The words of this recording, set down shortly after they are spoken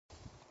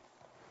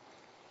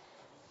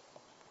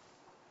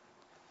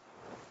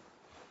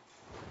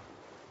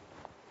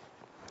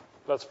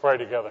Let's pray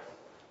together.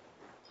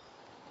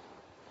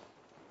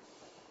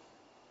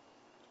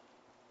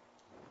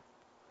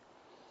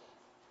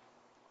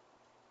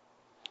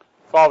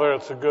 Father,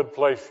 it's a good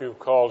place you've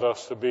called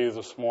us to be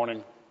this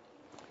morning.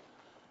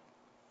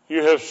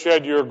 You have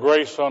shed your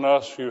grace on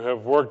us. You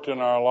have worked in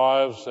our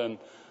lives in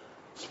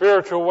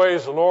spiritual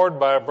ways, Lord,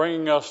 by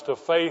bringing us to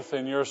faith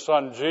in your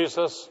Son,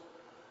 Jesus,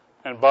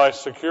 and by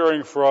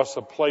securing for us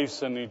a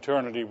place in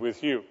eternity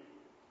with you.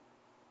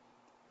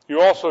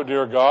 You also,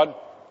 dear God,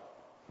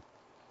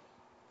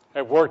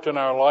 have worked in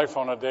our life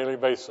on a daily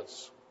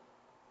basis.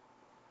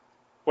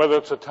 Whether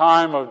it's a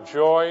time of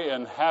joy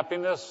and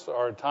happiness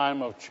or a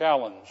time of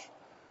challenge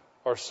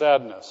or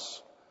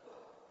sadness,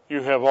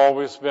 you have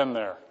always been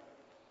there.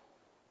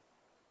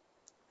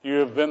 You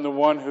have been the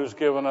one who's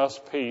given us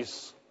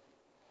peace.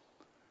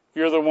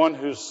 You're the one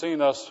who's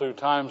seen us through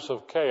times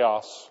of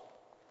chaos.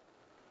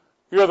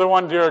 You're the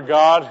one, dear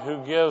God,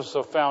 who gives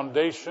a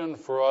foundation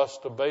for us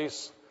to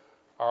base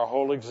our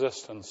whole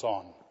existence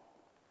on.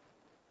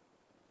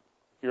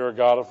 You're a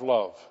God of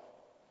love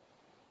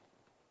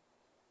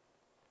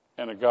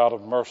and a God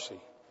of mercy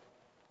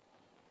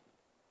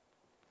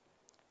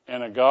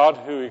and a God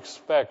who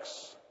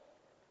expects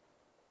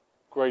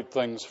great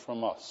things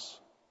from us.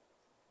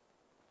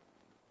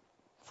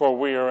 For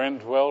we are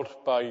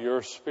indwelt by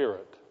your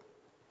Spirit,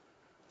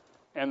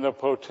 and the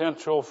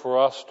potential for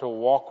us to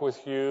walk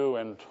with you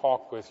and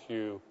talk with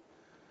you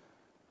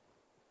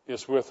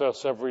is with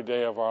us every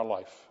day of our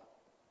life.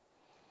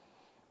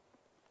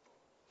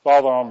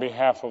 Father, on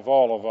behalf of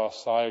all of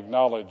us, I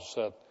acknowledge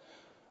that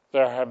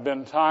there have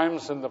been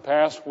times in the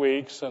past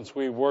week since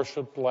we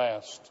worshiped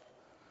last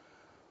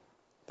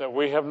that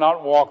we have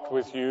not walked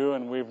with you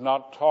and we've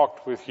not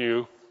talked with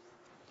you.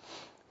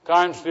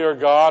 Times, dear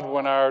God,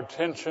 when our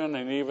attention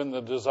and even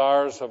the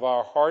desires of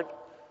our heart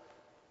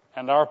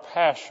and our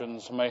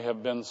passions may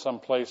have been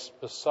someplace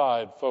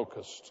beside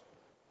focused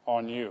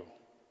on you.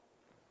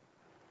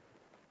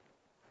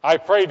 I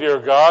pray, dear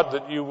God,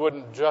 that you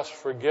wouldn't just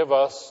forgive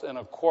us in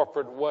a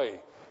corporate way,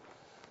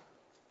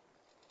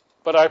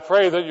 but I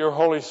pray that your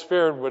Holy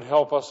Spirit would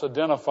help us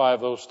identify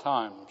those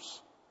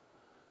times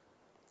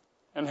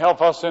and help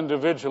us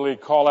individually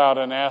call out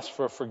and ask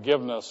for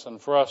forgiveness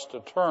and for us to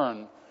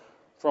turn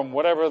from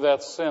whatever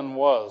that sin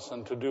was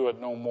and to do it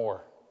no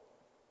more.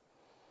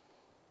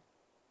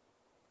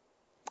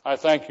 I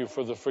thank you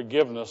for the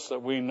forgiveness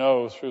that we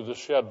know through the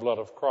shed blood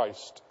of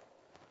Christ.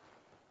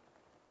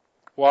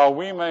 While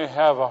we may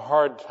have a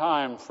hard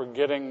time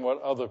forgetting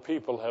what other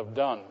people have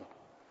done,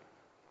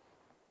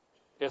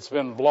 it's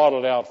been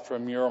blotted out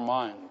from your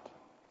mind.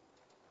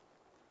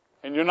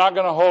 And you're not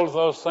going to hold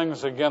those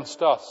things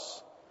against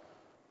us.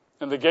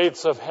 And the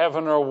gates of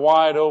heaven are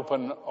wide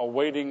open,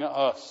 awaiting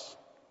us,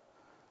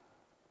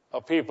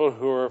 a people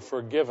who are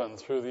forgiven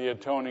through the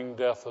atoning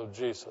death of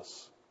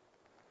Jesus.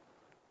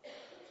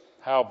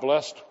 How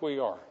blessed we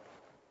are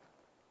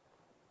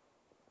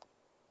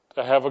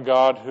to have a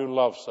God who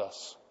loves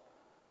us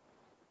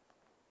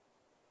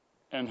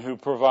and who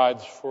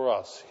provides for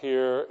us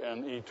here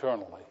and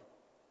eternally.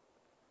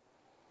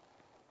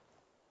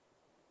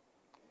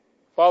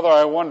 Father,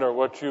 I wonder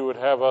what you would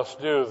have us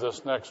do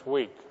this next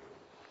week.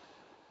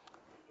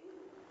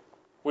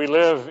 We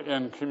live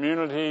in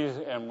communities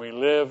and we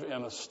live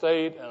in a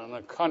state and in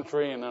a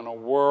country and in a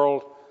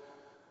world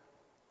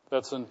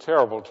that's in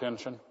terrible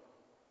tension.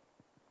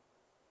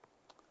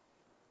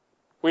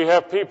 We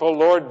have people,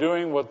 Lord,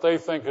 doing what they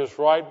think is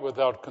right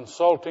without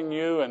consulting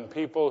you, and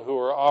people who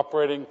are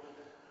operating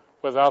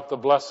without the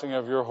blessing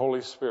of your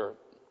Holy Spirit.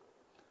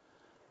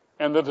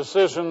 And the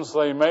decisions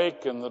they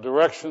make and the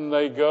direction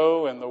they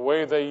go and the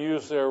way they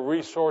use their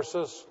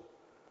resources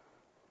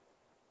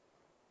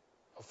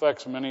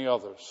affects many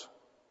others.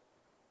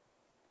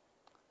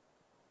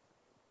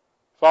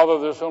 Father,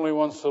 there's only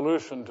one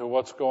solution to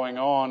what's going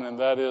on, and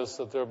that is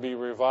that there be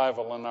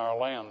revival in our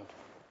land.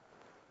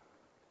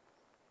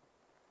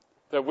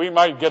 That we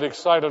might get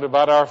excited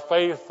about our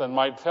faith and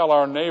might tell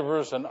our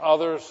neighbors and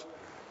others,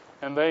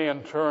 and they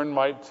in turn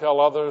might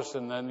tell others,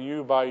 and then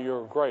you, by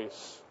your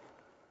grace,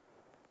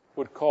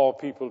 would call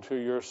people to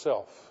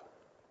yourself.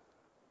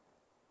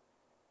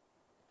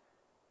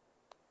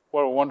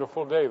 What a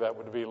wonderful day that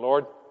would be,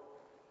 Lord.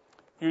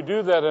 You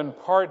do that in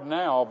part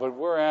now, but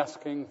we're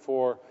asking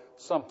for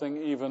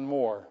something even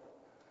more.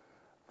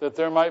 That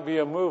there might be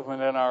a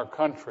movement in our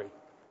country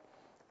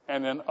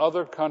and in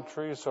other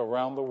countries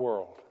around the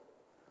world.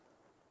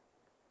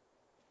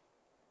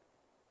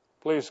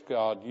 Please,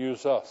 God,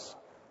 use us.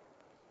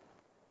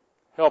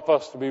 Help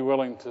us to be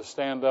willing to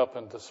stand up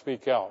and to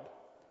speak out.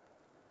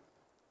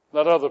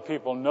 Let other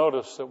people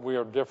notice that we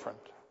are different.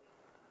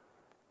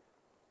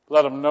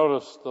 Let them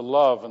notice the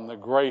love and the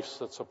grace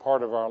that's a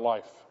part of our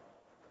life.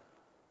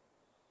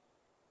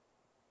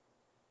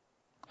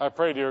 I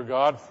pray, dear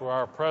God, for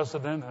our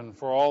president and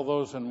for all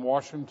those in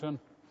Washington.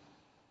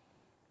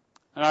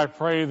 And I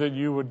pray that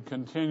you would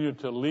continue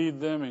to lead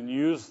them and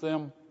use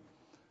them.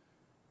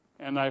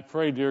 And I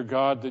pray, dear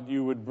God, that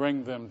you would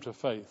bring them to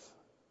faith.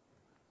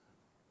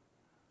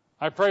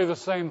 I pray the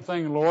same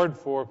thing, Lord,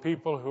 for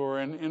people who are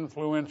in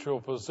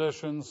influential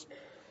positions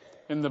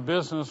in the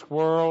business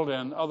world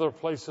and other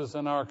places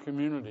in our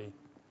community.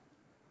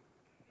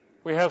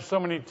 We have so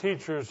many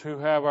teachers who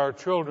have our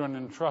children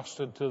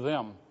entrusted to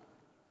them.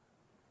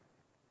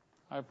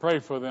 I pray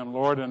for them,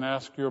 Lord, and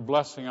ask your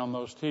blessing on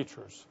those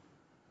teachers.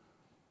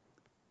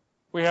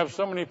 We have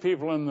so many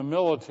people in the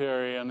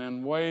military, and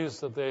in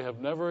ways that they have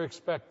never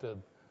expected,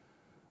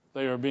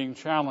 they are being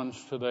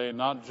challenged today,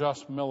 not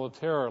just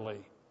militarily.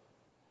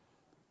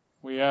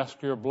 We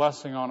ask your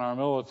blessing on our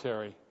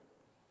military,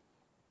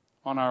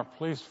 on our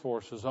police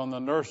forces, on the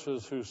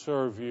nurses who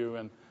serve you,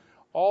 and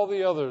all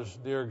the others,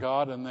 dear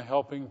God, in the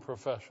helping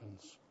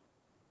professions.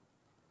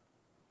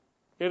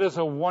 It is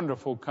a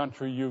wonderful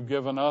country you've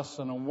given us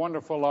and a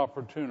wonderful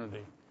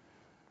opportunity.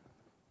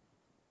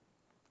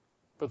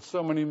 But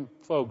so many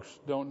folks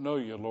don't know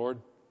you, Lord,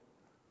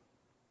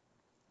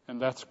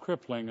 and that's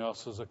crippling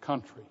us as a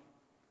country.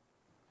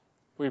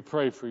 We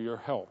pray for your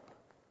help.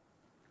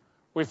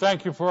 We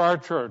thank you for our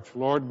church,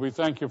 Lord. We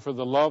thank you for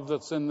the love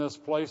that's in this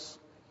place.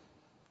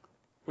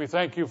 We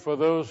thank you for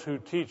those who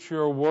teach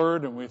your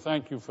word, and we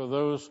thank you for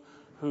those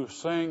who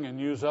sing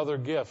and use other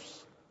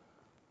gifts.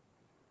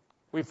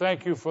 We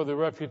thank you for the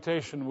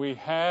reputation we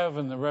have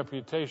and the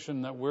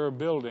reputation that we're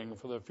building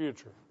for the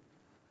future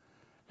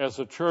as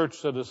a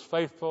church that is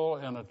faithful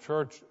and a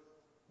church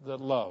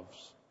that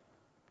loves.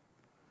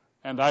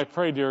 And I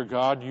pray, dear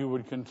God, you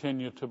would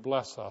continue to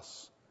bless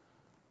us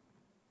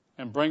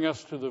and bring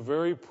us to the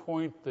very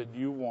point that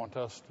you want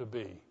us to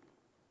be.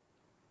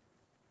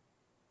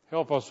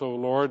 Help us, O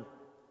Lord,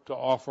 to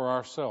offer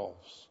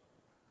ourselves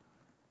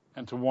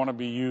and to want to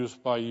be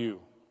used by you.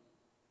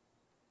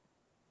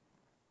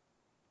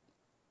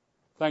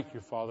 Thank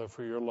you, Father,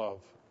 for your love.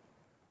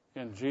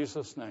 In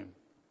Jesus' name,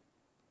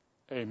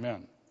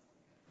 amen.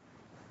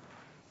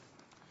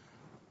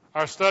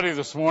 Our study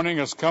this morning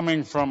is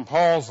coming from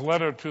Paul's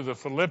letter to the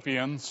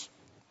Philippians.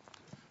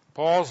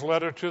 Paul's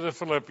letter to the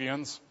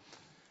Philippians.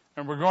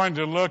 And we're going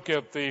to look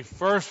at the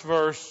first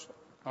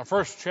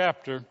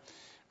chapter.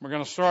 We're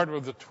going to start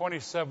with the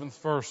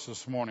 27th verse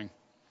this morning.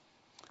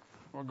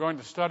 We're going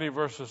to study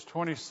verses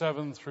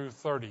 27 through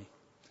 30.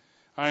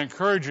 I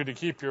encourage you to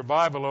keep your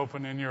Bible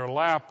open in your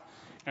lap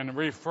and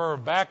refer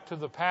back to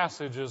the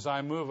passage as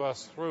I move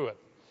us through it,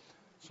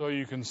 so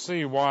you can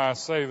see why I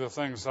say the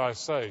things I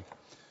say.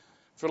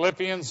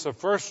 Philippians, the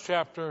first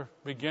chapter,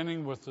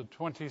 beginning with the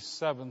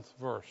 27th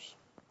verse.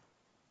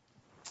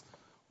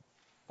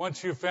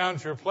 Once you've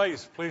found your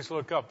place, please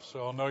look up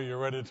so I'll know you're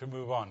ready to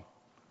move on.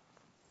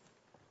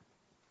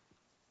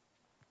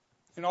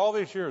 In all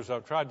these years,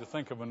 I've tried to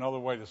think of another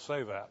way to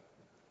say that.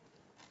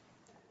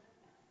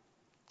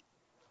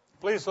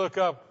 Please look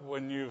up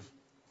when you've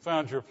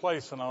found your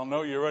place, and I'll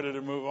know you're ready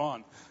to move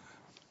on.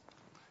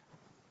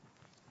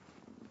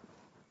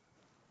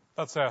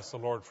 Let's ask the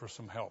Lord for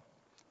some help.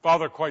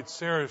 Father, quite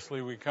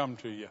seriously, we come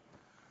to you.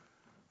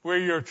 We're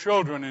your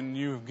children, and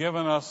you've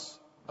given us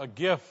a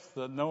gift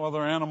that no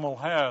other animal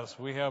has.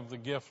 We have the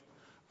gift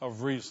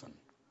of reason.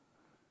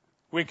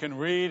 We can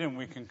read, and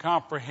we can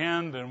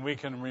comprehend, and we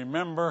can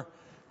remember,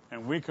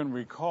 and we can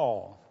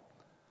recall.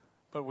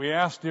 But we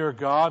ask, dear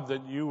God,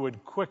 that you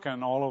would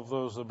quicken all of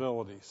those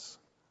abilities,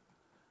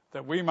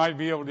 that we might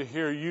be able to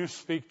hear you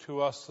speak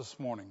to us this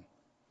morning,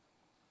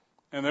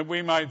 and that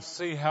we might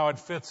see how it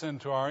fits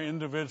into our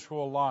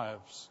individual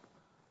lives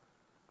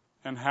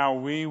and how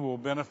we will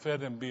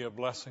benefit and be a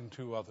blessing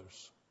to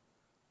others.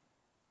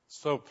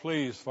 So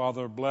please,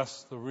 Father,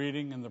 bless the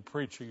reading and the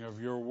preaching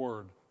of your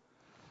word.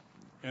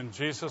 In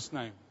Jesus'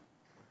 name,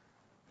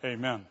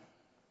 amen.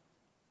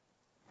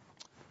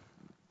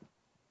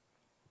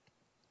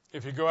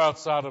 If you go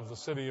outside of the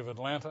city of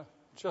Atlanta,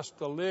 just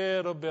a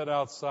little bit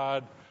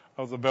outside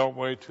of the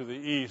Beltway to the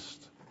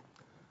east,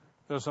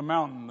 there's a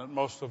mountain that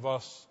most of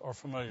us are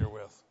familiar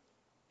with.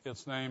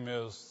 Its name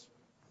is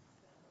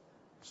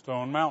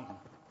Stone Mountain.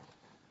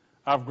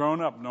 I've grown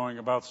up knowing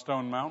about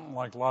Stone Mountain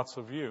like lots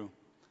of you.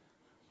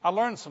 I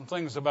learned some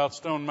things about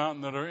Stone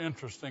Mountain that are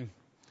interesting.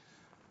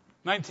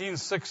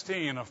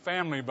 1916, a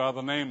family by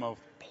the name of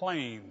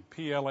Plane,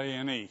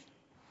 P-L-A-N-E,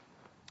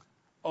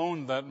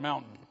 owned that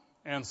mountain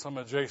and some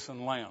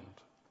adjacent land.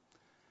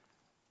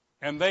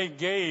 And they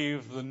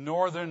gave the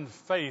northern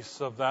face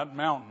of that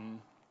mountain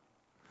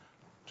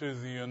to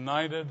the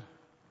United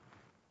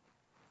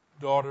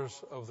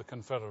Daughters of the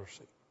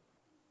Confederacy.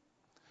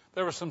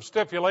 There were some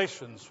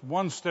stipulations.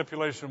 One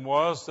stipulation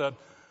was that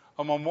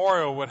a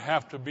memorial would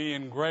have to be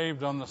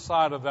engraved on the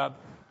side of that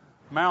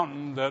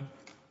mountain that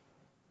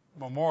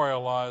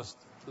memorialized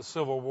the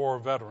Civil War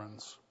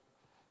veterans.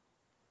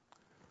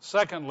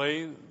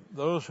 Secondly,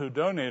 those who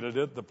donated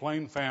it, the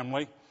Plain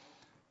family,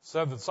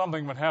 said that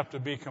something would have to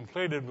be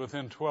completed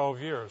within 12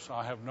 years.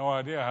 I have no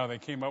idea how they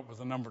came up with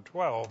the number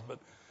 12, but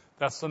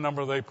that's the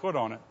number they put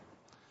on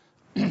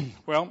it.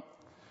 Well,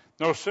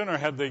 no sooner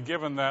had they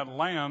given that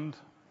land,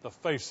 the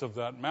face of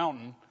that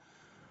mountain,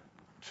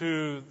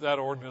 to that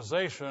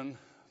organization,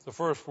 the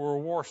First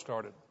World War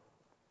started.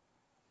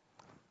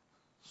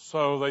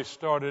 So they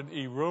started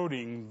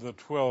eroding the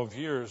 12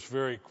 years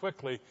very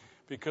quickly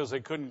because they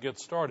couldn't get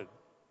started.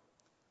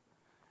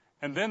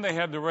 And then they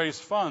had to raise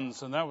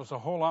funds, and that was a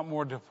whole lot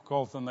more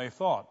difficult than they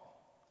thought.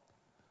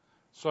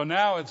 So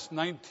now it's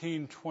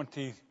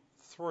 1923.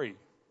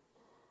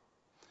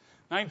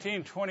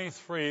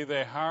 1923,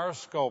 they hire a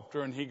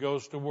sculptor, and he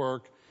goes to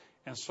work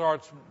and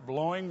starts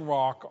blowing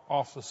rock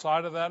off the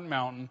side of that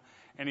mountain,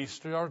 and he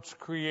starts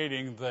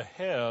creating the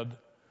head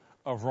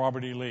of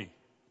Robert E. Lee.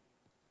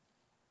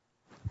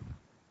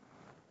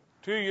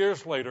 2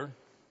 years later,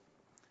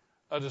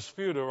 a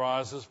dispute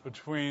arises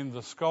between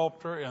the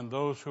sculptor and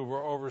those who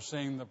were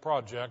overseeing the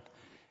project,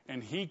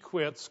 and he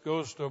quits,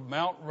 goes to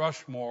Mount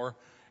Rushmore,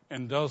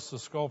 and does the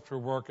sculpture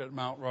work at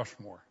Mount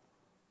Rushmore.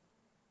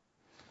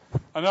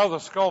 Another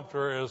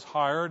sculptor is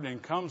hired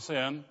and comes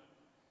in,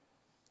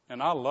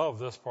 and I love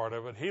this part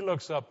of it. He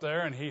looks up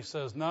there and he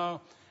says,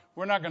 no,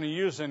 we're not going to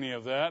use any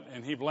of that,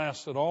 and he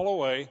blasted all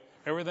away,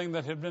 everything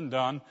that had been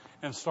done,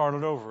 and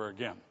started over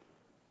again.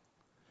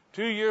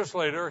 2 years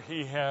later,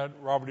 he had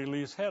Robert E.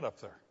 Lee's head up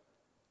there.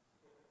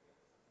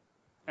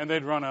 And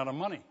they'd run out of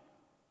money.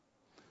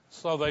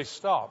 So they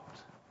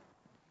stopped.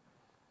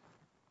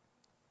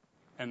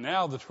 And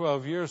now the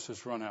 12 years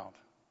has run out.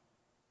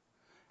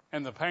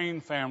 And the Payne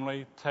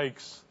family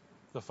takes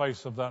the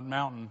face of that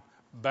mountain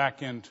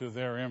back into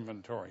their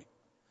inventory.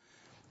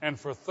 And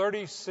for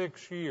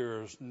 36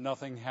 years,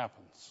 nothing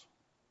happens.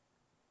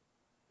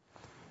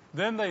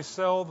 Then they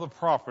sell the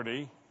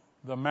property,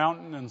 the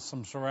mountain and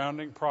some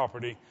surrounding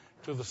property,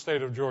 to the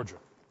state of Georgia.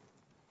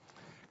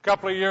 A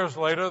couple of years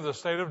later, the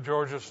state of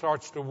Georgia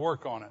starts to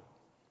work on it.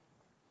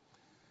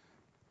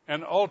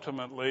 And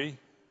ultimately,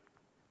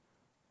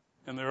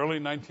 in the early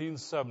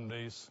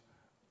 1970s,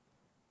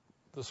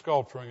 the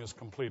sculpturing is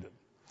completed.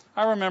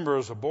 I remember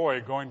as a boy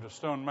going to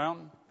Stone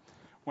Mountain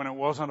when it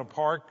wasn't a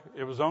park.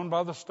 It was owned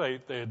by the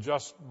state. They had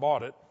just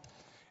bought it.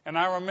 And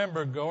I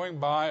remember going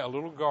by a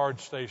little guard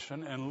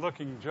station and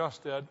looking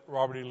just at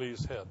Robert E.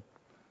 Lee's head.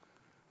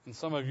 And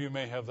some of you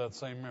may have that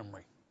same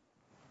memory.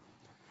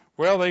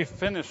 Well, they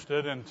finished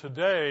it, and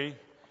today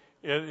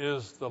it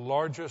is the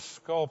largest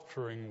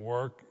sculpturing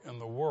work in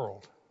the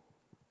world,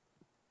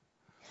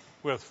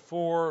 with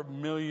 4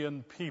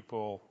 million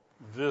people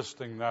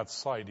visiting that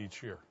site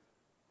each year.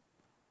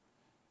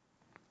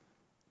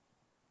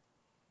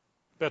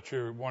 Bet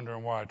you're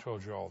wondering why I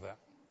told you all that.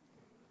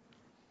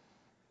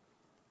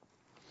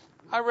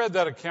 I read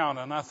that account,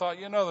 and I thought,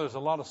 there's a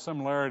lot of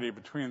similarity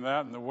between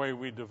that and the way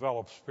we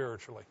develop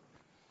spiritually.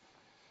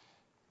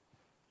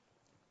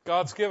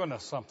 God's given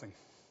us something.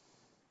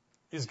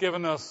 He's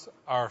given us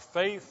our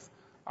faith,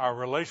 our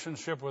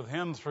relationship with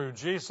Him through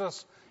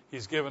Jesus.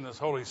 He's given His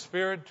Holy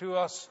Spirit to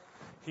us.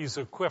 He's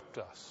equipped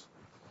us.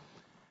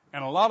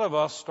 And a lot of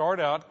us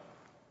start out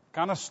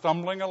kind of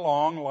stumbling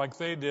along like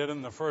they did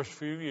in the first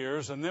few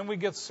years, and then we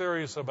get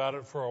serious about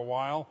it for a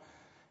while.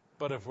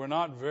 But if we're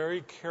not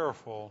very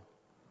careful,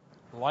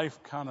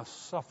 life kind of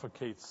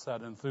suffocates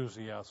that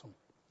enthusiasm.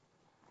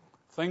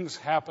 Things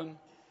happen.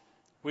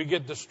 We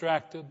get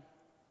distracted.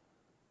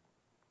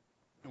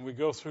 And we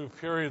go through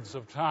periods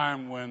of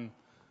time when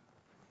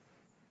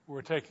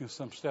we're taking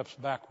some steps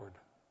backward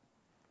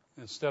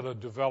instead of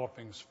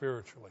developing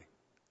spiritually.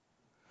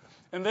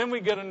 And then we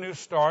get a new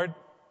start.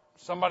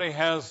 Somebody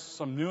has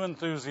some new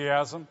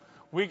enthusiasm.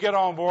 We get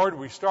on board.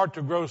 We start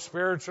to grow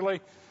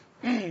spiritually.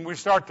 We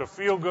start to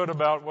feel good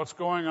about what's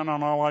going on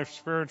in our life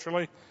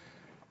spiritually.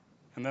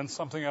 And then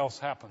something else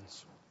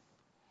happens.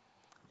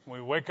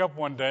 We wake up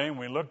one day and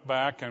we look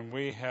back and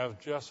we have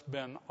just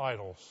been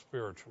idle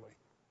spiritually.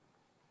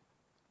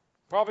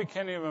 Probably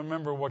can't even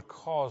remember what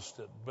caused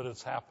it, but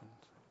it's happened.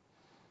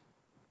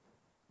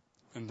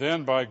 And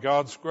then by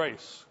God's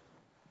grace,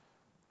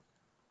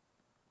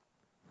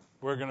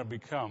 we're going to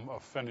become a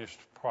finished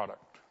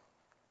product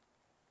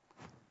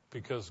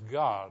because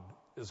God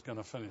is going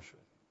to finish it.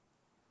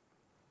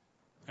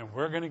 And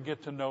we're going to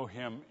get to know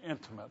Him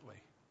intimately.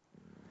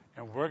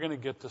 And we're going to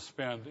get to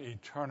spend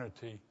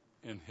eternity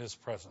in His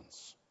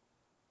presence.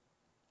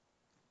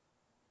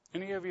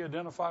 Any of you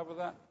identify with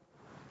that?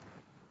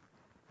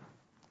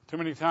 Too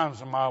many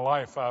times in my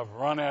life I've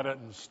run at it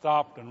and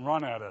stopped and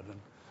run at it.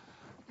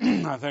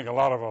 And I think a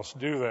lot of us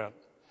do that.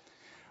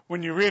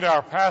 When you read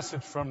our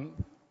passage from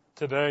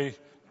today,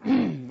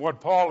 what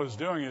Paul is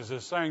doing is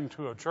he's saying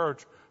to a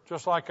church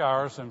just like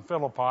ours in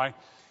Philippi,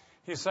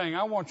 he's saying,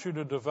 I want you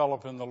to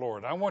develop in the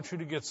Lord. I want you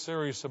to get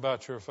serious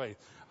about your faith.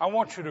 I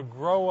want you to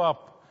grow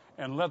up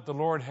and let the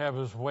Lord have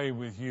His way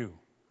with you.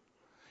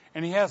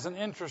 And he has an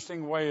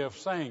interesting way of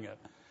saying it.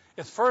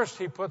 At first,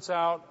 he puts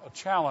out a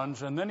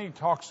challenge, and then he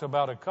talks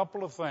about a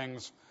couple of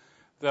things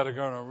that are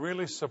going to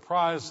really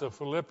surprise the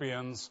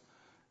Philippians,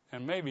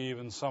 and maybe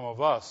even some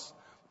of us,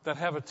 that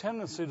have a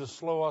tendency to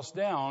slow us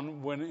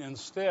down when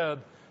instead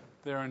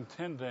they're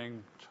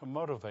intending to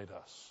motivate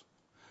us.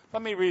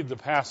 Let me read the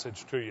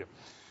passage to you.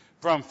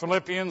 From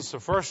Philippians, the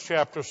first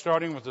chapter,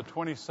 starting with the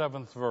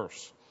 27th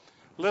verse.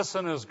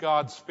 Listen as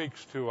God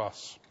speaks to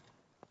us.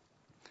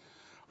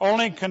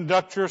 Only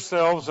conduct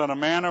yourselves in a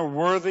manner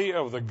worthy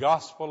of the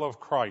gospel of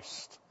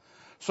Christ,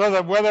 so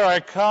that whether I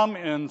come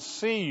and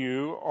see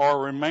you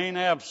or remain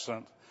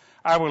absent,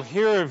 I will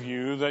hear of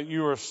you that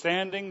you are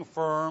standing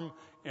firm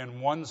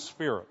in one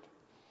spirit,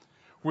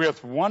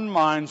 with one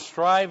mind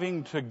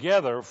striving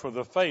together for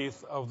the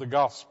faith of the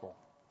gospel,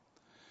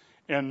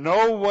 in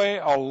no way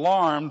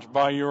alarmed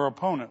by your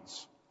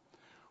opponents,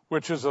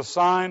 which is a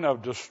sign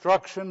of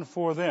destruction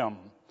for them,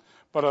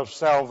 but of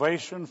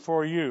salvation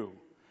for you,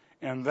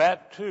 and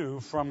that too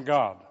from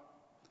God.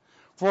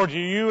 For to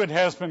you it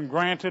has been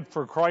granted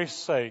for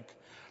Christ's sake,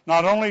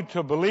 not only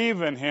to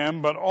believe in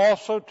him, but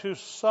also to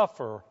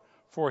suffer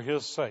for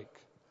his sake,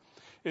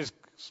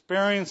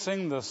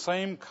 experiencing the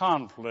same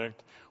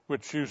conflict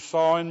which you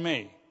saw in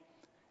me,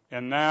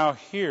 and now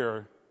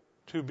hear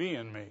to be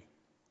in me.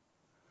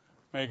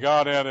 May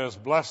God add his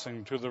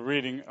blessing to the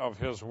reading of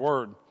his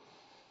word.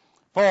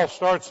 Paul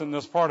starts in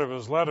this part of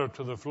his letter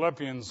to the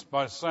Philippians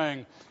by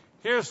saying,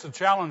 here's the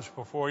challenge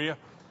before you.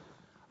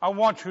 I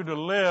want you to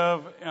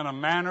live in a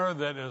manner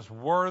that is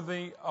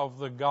worthy of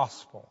the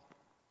gospel.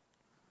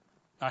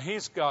 Now,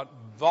 he's got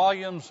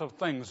volumes of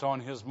things on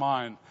his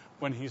mind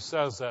when he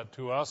says that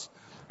to us,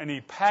 and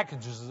he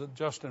packages it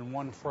just in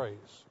one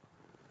phrase.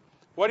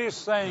 What he's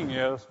saying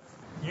is,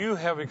 you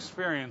have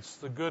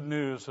experienced the good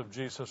news of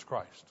Jesus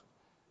Christ.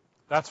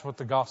 That's what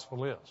the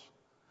gospel is.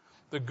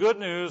 The good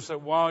news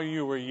that while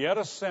you were yet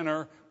a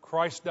sinner,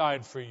 Christ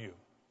died for you.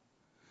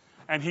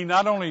 And he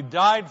not only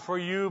died for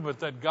you, but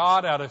that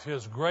God, out of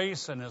his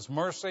grace and his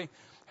mercy,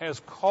 has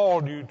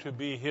called you to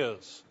be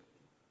his.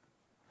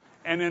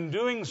 And in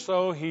doing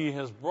so, he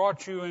has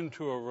brought you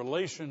into a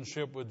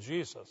relationship with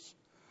Jesus,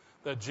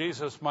 that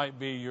Jesus might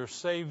be your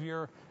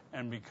Savior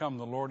and become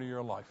the Lord of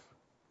your life.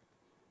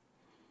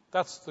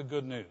 That's the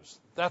good news.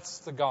 That's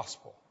the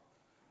gospel.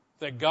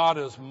 That God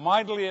is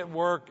mightily at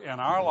work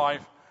in our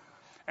life,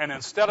 and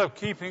instead of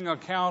keeping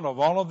account of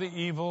all of the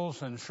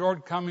evils and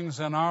shortcomings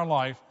in our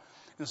life,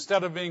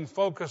 instead of being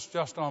focused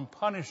just on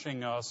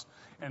punishing us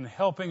and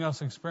helping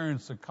us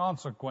experience the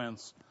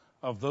consequence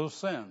of those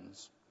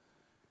sins,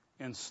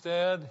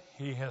 instead,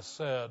 he has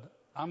said,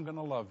 I'm going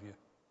to love you.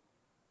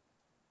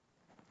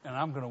 And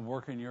I'm going to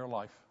work in your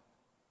life.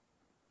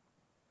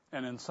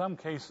 And in some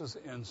cases,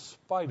 in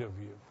spite of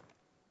you,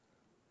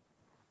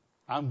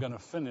 I'm going to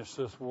finish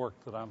this work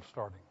that I'm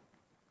starting.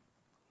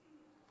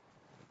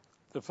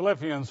 The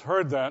Philippians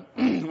heard that.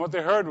 What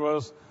they heard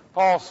was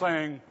Paul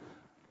saying,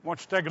 I want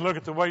you to take a look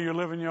at the way you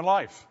live in your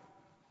life.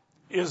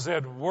 Is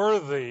it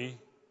worthy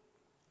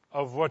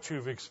of what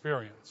you've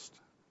experienced?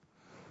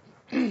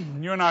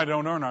 You and I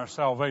don't earn our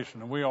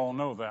salvation, and we all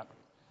know that.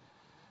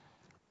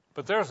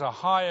 But there's a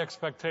high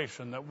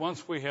expectation that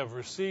once we have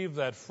received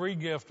that free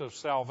gift of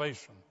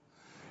salvation,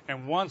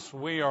 and once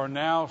we are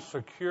now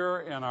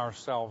secure in our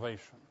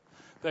salvation,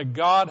 that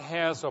God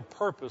has a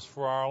purpose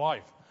for our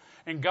life.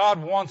 And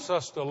God wants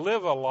us to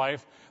live a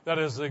life that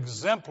is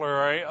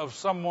exemplary of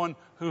someone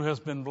who has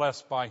been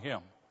blessed by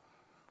him.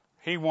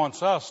 He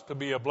wants us to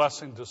be a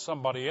blessing to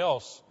somebody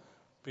else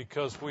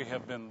because we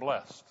have been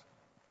blessed.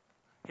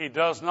 He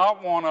does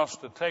not want us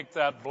to take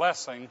that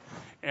blessing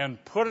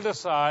and put it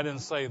aside and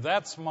say,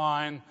 that's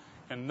mine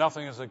and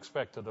nothing is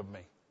expected of me.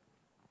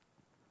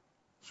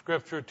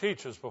 Scripture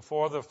teaches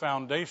before the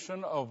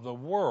foundation of the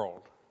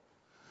world,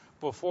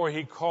 before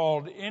he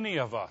called any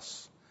of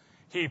us,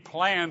 he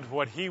planned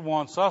what he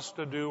wants us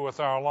to do with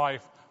our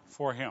life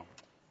for him.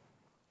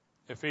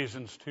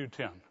 Ephesians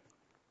 2:10.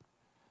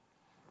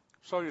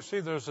 So you see,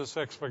 there's this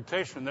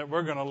expectation that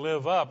we're going to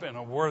live up in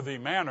a worthy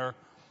manner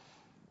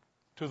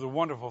to the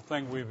wonderful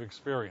thing we've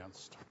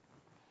experienced.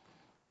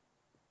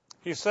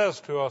 He says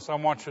to us, I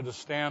want you to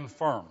stand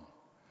firm.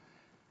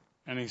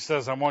 And he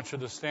says, I want you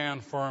to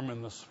stand firm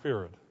in the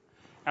Spirit.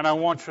 And I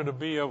want you to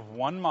be of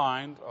one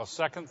mind, a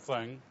second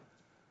thing.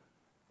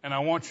 And I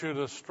want you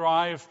to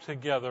strive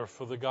together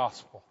for the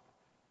gospel.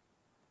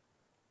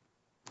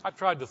 I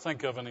tried to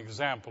think of an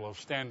example of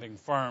standing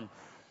firm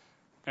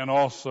and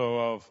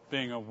also of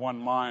being of one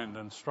mind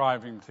and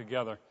striving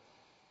together.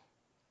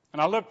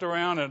 And I looked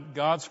around at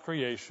God's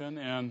creation,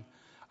 and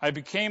I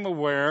became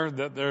aware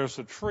that there's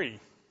a tree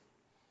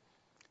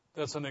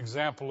that's an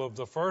example of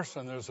the first,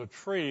 and there's a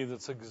tree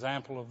that's an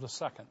example of the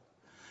second.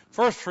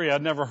 First tree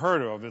I'd never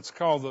heard of. It's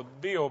called the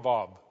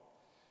baobab.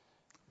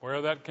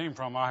 Where that came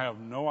from, I have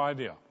no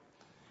idea.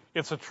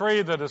 It's a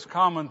tree that is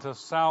common to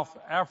South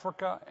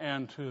Africa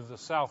and to the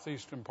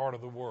southeastern part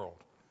of the world.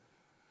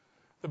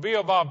 The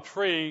baobab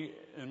tree,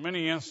 in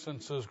many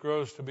instances,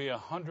 grows to be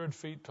 100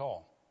 feet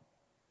tall.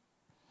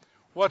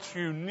 What's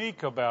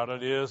unique about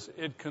it is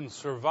it can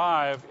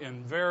survive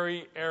in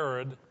very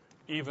arid,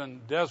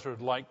 even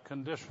desert-like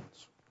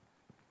conditions.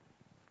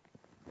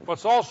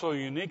 What's also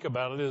unique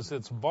about it is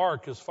its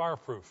bark is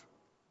fireproof,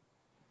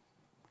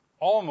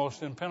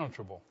 almost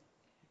impenetrable.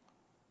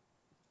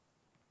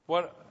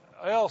 What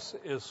else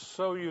is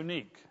so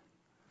unique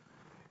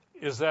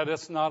is that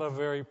it's not a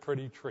very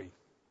pretty tree.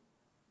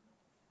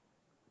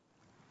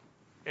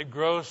 It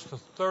grows to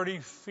 30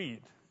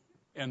 feet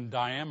in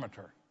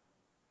diameter,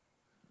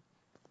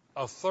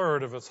 a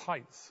third of its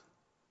height.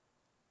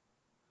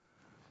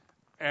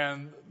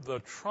 And the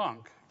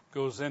trunk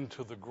goes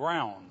into the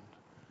ground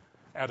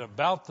at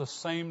about the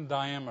same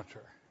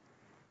diameter,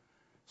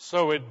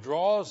 So it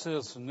draws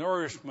its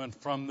nourishment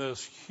from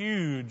this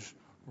huge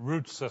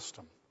root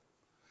system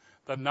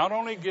that not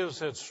only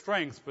gives it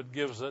strength, but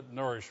gives it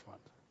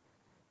nourishment.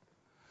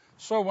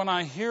 So when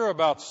I hear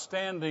about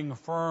standing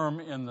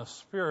firm in the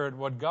Spirit,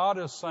 what God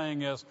is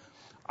saying is,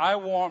 I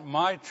want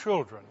my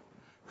children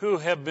who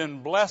have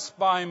been blessed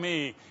by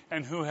me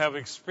and who have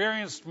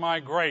experienced my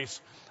grace,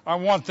 I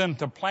want them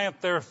to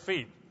plant their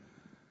feet.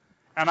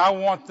 And I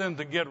want them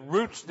to get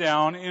roots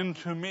down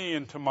into me,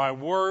 into my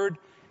word,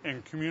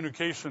 in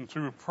communication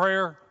through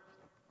prayer.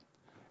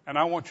 And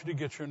I want you to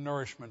get your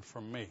nourishment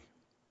from me.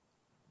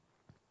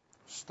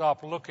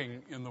 Stop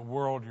looking in the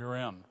world you're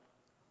in.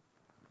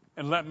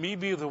 And let me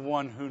be the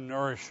one who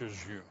nourishes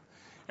you.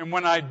 And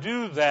when I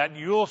do that,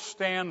 you'll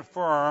stand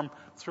firm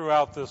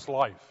throughout this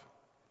life.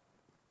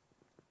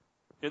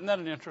 Isn't that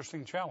an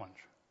interesting challenge?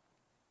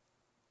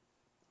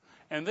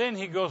 And then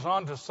he goes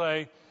on to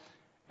say,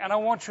 and I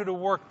want you to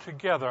work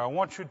together. I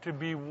want you to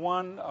be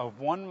one of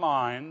one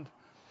mind,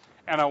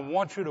 and I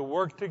want you to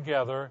work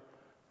together,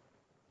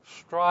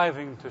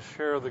 striving to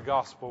share the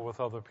gospel with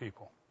other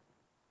people.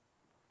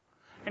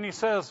 And he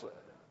says,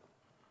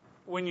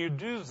 when you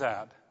do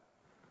that,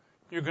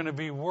 you're going to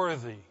be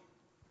worthy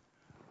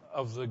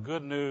of the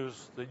good news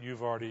that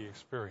you've already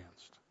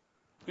experienced.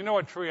 You know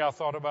what tree I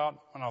thought about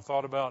when I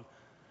thought about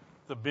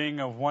the being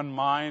of one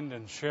mind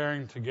and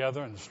sharing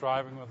together and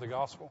striving with the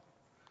gospel?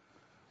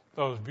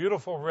 Those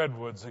beautiful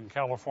redwoods in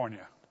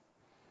California.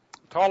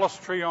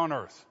 Tallest tree on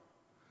earth.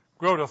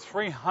 Grow to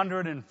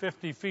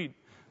 350 feet.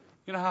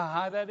 You know how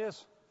high that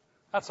is?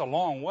 That's a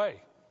long way.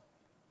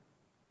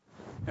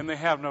 And they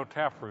have no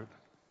taproot.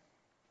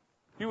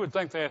 You would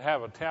think they'd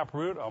have a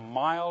taproot a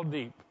mile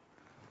deep.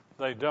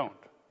 They don't.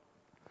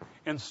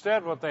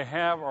 Instead, what they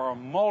have are a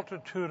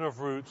multitude of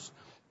roots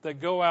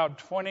that go out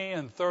 20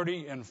 and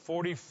 30 and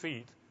 40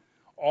 feet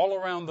all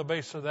around the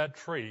base of that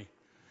tree,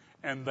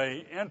 and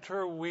they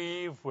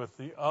interweave with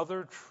the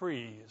other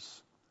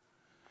trees.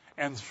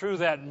 And through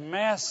that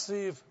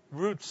massive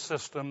root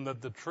system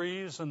that the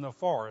trees in the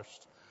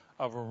forest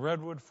of a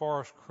redwood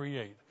forest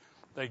create,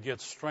 they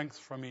get strength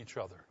from each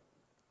other.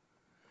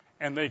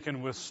 And they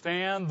can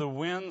withstand the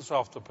winds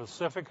off the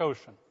Pacific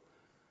Ocean.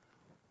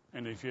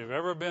 And if you've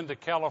ever been to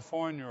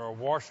California or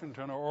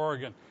Washington or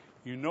Oregon,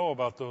 you know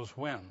about those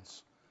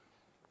winds.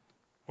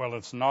 Well,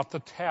 it's not the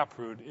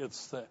taproot,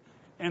 it's the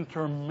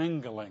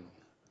intermingling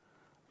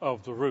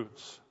of the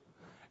roots.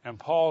 And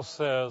Paul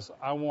says,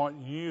 I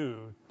want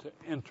you to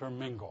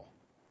intermingle.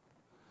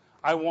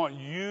 I want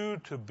you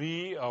to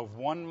be of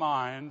one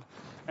mind,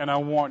 and I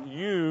want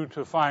you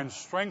to find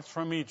strength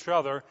from each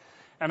other,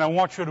 and I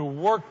want you to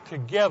work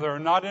together,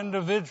 not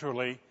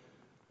individually,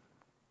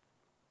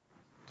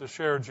 to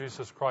share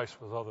Jesus Christ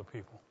with other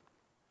people.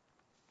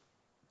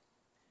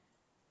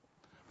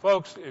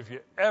 Folks, if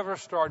you ever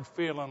start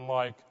feeling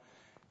like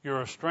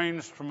you're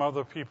estranged from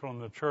other people in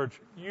the church,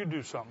 you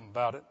do something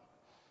about it.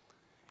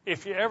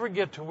 If you ever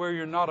get to where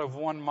you're not of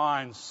one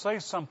mind, say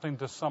something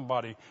to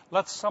somebody.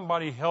 Let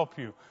somebody help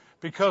you.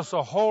 Because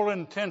the whole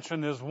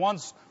intention is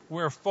once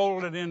we're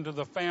folded into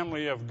the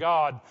family of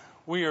God,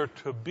 we are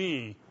to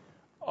be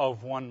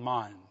of one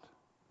mind.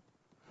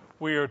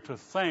 We are to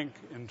think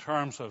in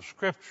terms of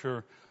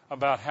Scripture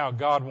about how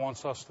God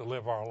wants us to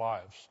live our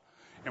lives.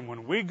 And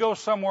when we go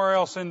somewhere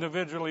else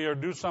individually or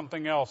do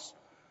something else,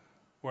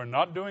 we're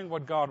not doing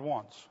what God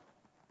wants.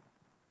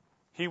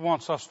 He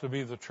wants us to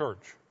be the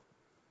church.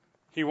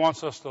 He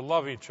wants us to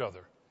love each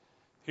other.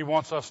 He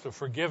wants us to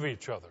forgive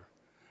each other.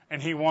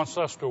 And He wants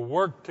us to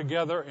work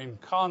together in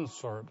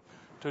concert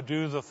to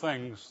do the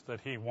things that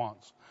He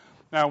wants.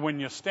 Now, when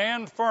you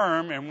stand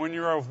firm and when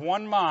you're of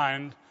one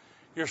mind,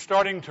 you're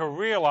starting to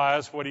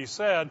realize what He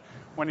said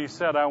when He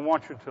said, I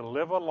want you to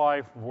live a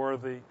life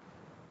worthy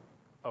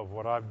of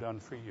what I've done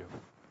for you.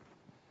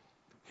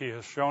 He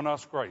has shown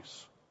us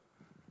grace.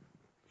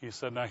 He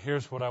said, now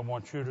here's what I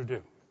want you to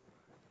do.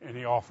 And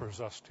He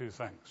offers us two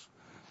things.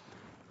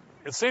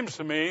 It seems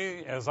to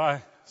me, as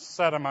I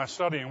sat in my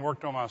study and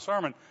worked on my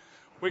sermon,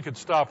 we could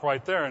stop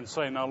right there and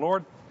say, now,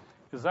 Lord,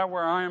 is that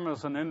where I am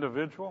as an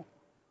individual?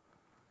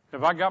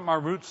 Have I got my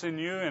roots in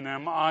you, and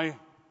am I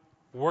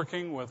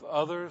working with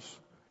others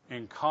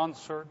in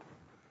concert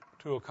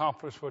to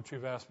accomplish what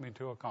you've asked me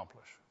to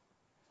accomplish?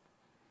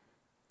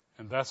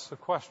 And that's the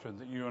question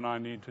that you and I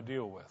need to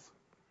deal with.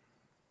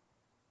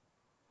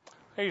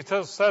 He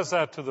says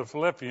that to the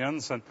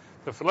Philippians, and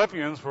the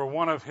Philippians were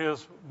one of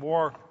his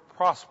more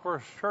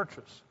prosperous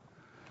churches.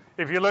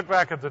 If you look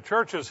back at the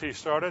churches he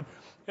started,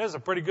 it was a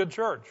pretty good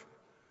church.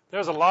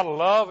 There's a lot of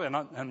love,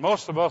 and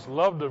most of us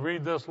love to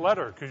read this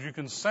letter because you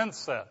can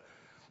sense that.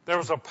 There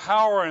was a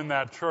power in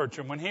that church,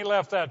 and when he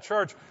left that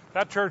church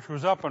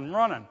was up and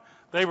running.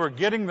 They were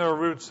getting their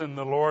roots in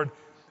the Lord,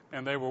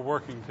 and they were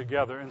working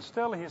together. And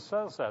still he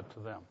says that to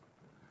them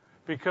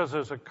because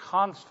there's a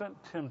constant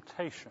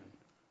temptation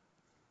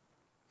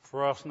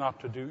for us not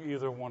to do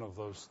either one of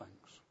those things.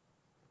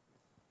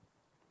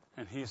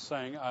 And he's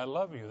saying, I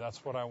love you.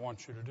 That's what I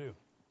want you to do.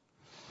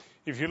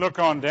 If you look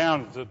on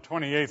down to the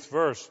 28th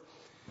verse,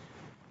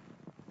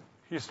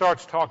 he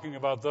starts talking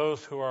about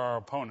those who are our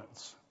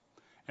opponents.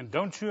 And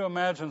don't you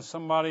imagine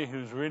somebody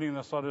who's reading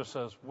this letter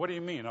says, what do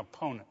you mean,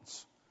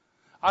 opponents?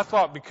 I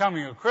thought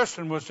becoming a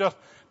Christian was just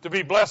to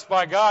be blessed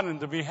by God and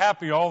to be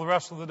happy all the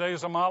rest of the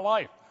days of my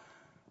life.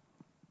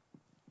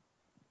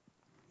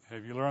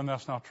 Have you learned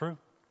that's not true?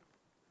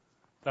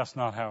 That's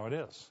not how it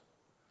is.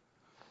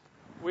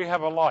 We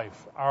have a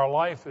life. Our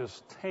life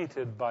is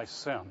tainted by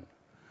sin.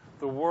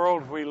 The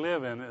world we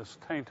live in is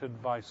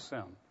tainted by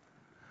sin.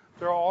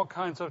 There are all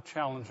kinds of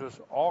challenges,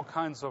 all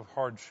kinds of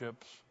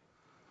hardships,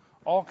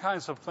 all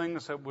kinds of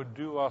things that would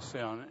do us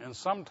in, and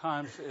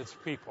sometimes it's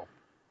people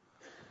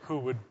who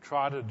would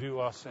try to do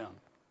us in.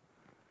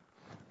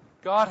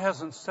 God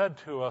hasn't said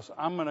to us,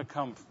 I'm going to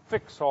come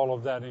fix all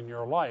of that in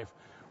your life.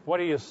 What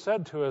he has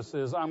said to us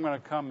is, I'm going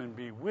to come and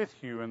be with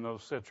you in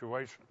those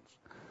situations.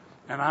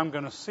 And I'm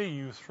going to see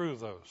you through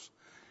those.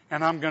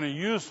 And I'm going to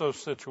use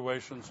those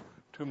situations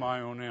to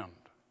my own end.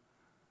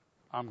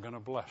 I'm going to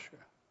bless you.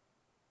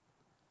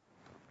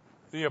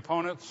 The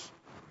opponents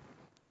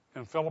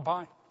in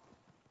Philippi,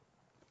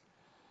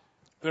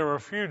 there were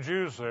a few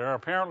Jews there.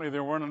 Apparently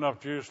there weren't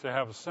enough Jews to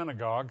have a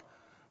synagogue.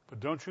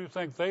 But don't you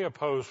think they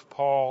opposed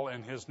Paul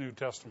and his New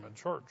Testament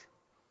church?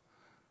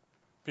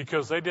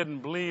 Because they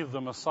didn't believe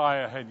the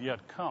Messiah had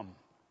yet come.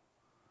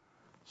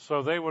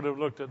 So they would have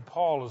looked at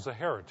Paul as a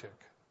heretic.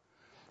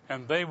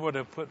 And they would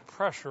have put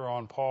pressure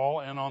on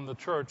Paul and on the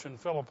church in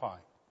Philippi.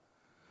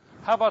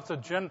 How about the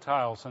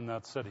Gentiles in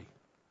that city?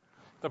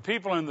 The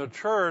people in the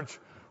church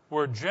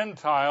were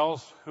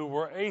Gentiles who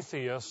were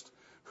atheists,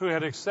 who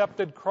had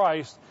accepted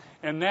Christ,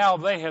 and now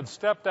they had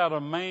stepped out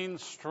of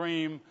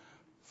mainstream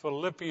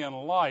Philippian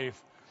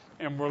life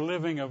and were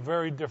living a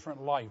very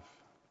different life.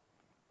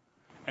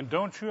 And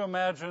don't you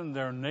imagine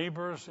their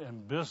neighbors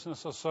and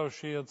business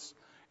associates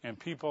and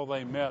people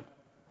they met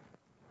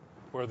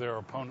were their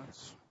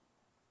opponents?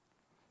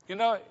 You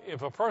know,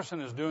 if a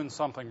person is doing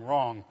something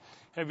wrong,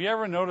 have you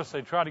ever noticed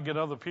they try to get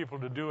other people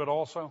to do it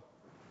also?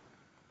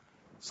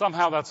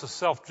 Somehow that's a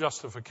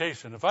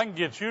self-justification. If I can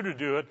get you to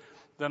do it,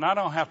 then I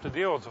don't have to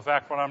deal with the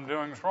fact what I'm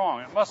doing is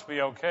wrong. It must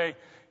be okay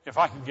if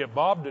I can get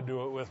Bob to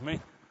do it with me,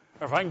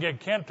 or if I can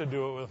get Kent to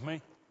do it with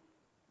me.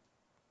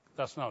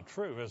 That's not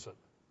true, is it?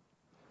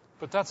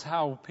 But that's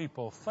how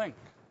people think.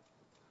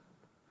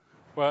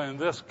 Well, in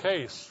this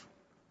case,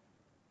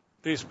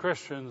 these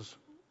Christians,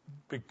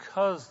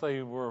 because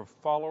they were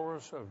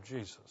followers of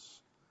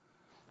Jesus,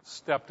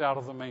 stepped out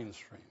of the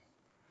mainstream.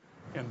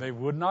 And they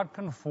would not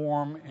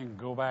conform and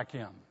go back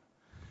in.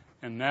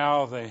 And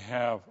now they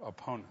have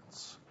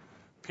opponents.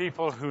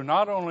 People who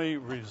not only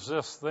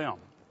resist them,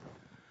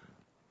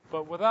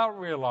 but without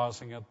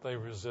realizing it, they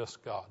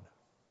resist God.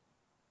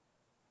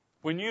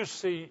 When you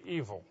see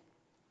evil,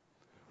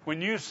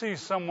 when you see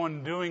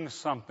someone doing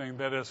something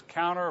that is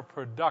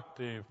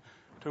counterproductive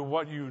to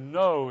what you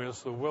know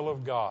is the will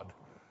of God,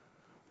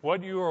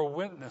 what you are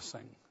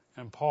witnessing,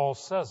 and Paul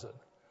says it,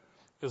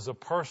 is a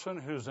person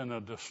who's in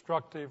a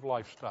destructive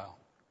lifestyle.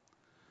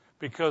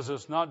 Because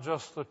it's not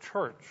just the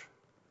church,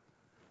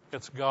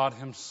 it's God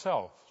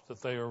himself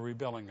that they are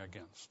rebelling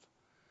against.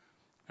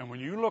 And when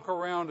you look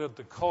around at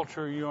the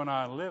culture you and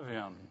I live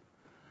in,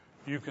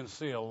 you can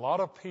see a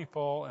lot of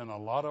people and a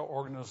lot of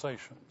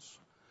organizations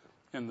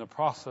in the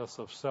process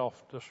of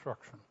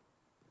self-destruction.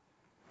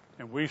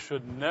 And we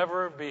should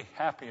never be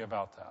happy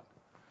about that.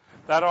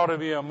 That ought to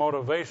be a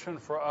motivation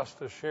for us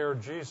to share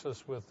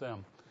Jesus with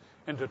them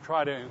and to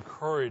try to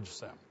encourage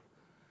them.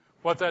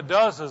 What that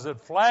does is it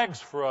flags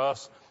for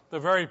us the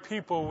very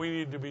people we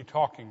need to be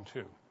talking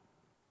to.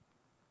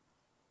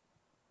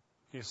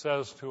 He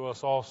says to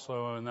us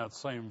also in that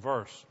same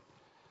verse,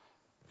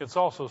 it's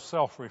also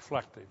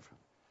self-reflective.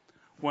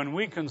 When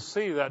we can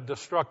see that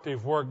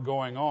destructive work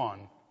going on,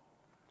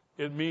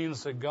 it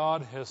means that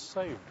God has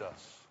saved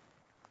us.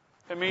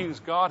 It means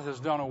God has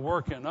done a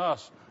work in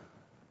us,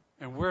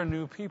 and we're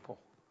new people.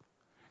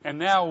 And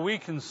now we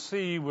can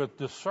see with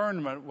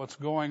discernment what's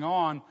going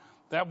on,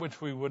 that which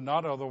we would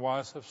not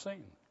otherwise have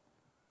seen.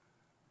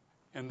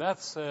 And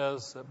that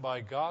says that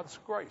by God's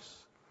grace,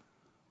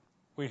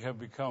 we have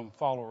become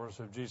followers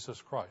of Jesus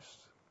Christ.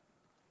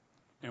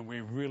 And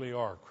we really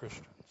are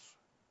Christians.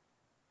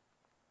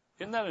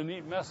 Isn't that a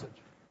neat message?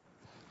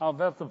 I'll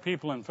bet the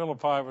people in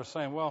Philippi were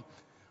saying, well,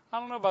 I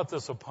don't know about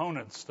this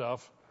opponent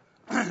stuff.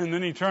 And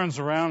then he turns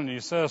around and he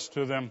says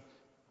to them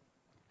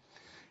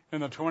in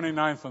the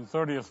 29th and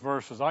 30th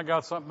verses, I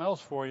got something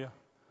else for you.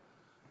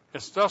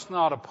 It's just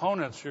not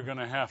opponents you're going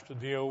to have to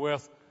deal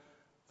with.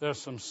 There's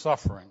some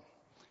suffering.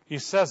 He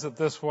says it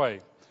this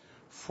way,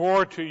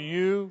 for to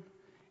you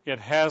it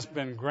has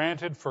been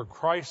granted for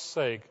Christ's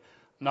sake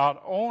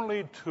not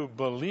only to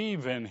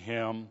believe in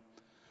him,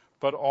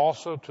 but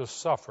also to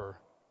suffer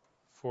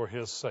for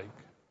his sake.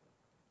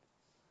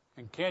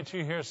 And can't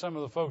you hear some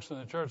of the folks in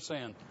the church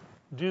saying,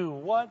 do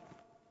what?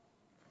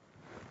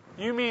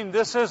 You mean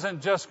this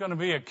isn't just going to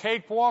be a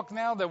cakewalk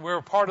now that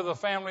we're part of the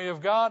family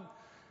of God?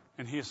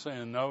 And he's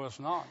saying, no, it's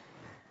not.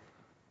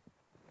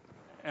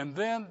 And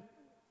then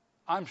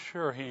I'm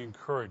sure he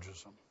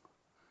encourages them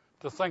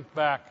to think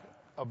back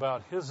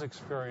about his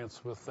experience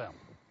with them.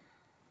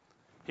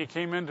 He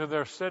came into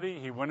their city.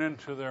 He went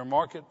into their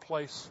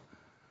marketplace.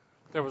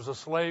 There was a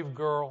slave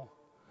girl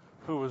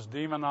who was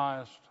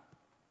demonized.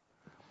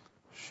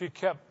 She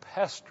kept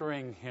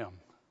pestering him.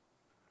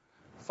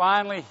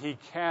 Finally, he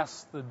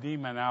cast the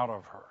demon out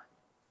of her.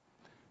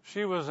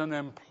 She was an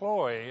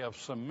employee of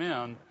some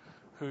men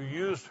who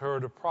used her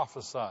to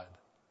prophesy,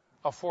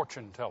 a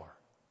fortune teller.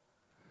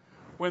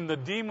 When the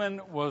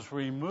demon was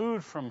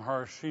removed from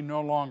her, she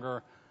no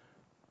longer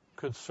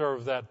could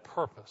serve that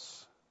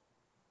purpose.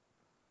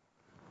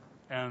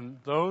 And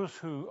those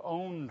who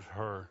owned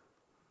her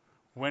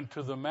went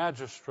to the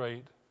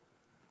magistrate,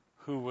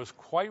 who was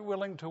quite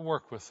willing to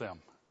work with them.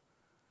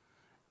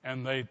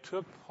 And they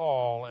took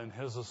Paul and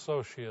his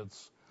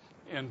associates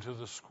into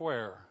the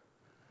square,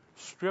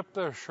 stripped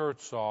their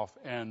shirts off,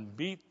 and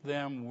beat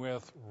them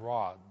with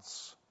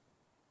rods.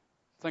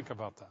 Think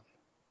about that.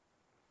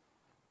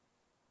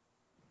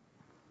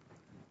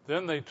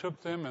 Then they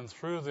took them and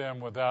threw them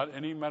without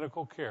any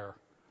medical care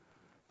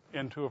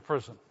into a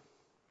prison.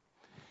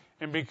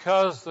 And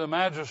because the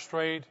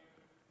magistrate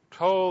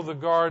told the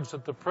guards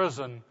at the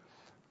prison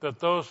that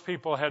those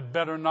people had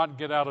better not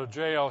get out of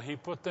jail, he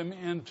put them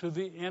into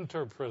the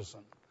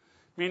inter-prison,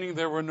 meaning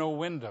there were no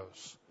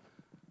windows.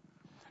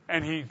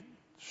 And he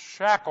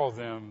shackled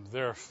them,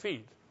 their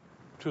feet,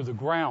 to the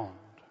ground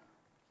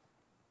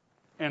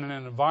in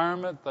an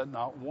environment that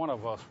not one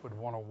of us would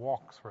want to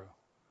walk through,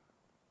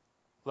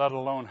 let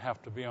alone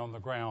have to be on the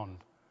ground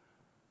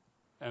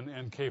and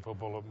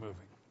incapable of moving.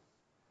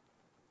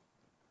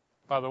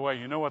 By the way,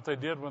 you know what they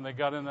did when they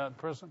got in that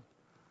prison?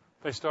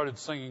 They started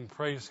singing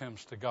praise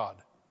hymns to God.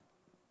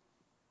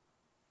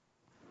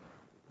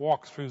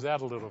 Walk through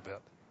that a little bit.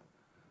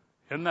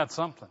 Isn't that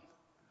something?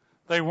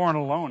 They weren't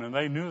alone, and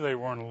they knew they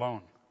weren't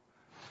alone.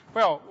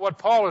 Well, what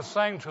Paul is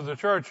saying to the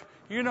church,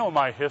 you know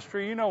my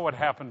history. You know what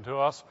happened to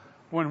us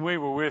when we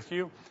were with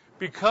you.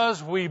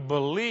 Because we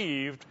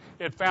believed,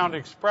 it found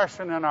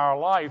expression in our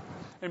life.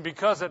 And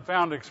because it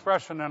found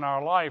expression in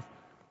our life,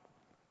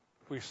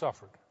 we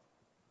suffered.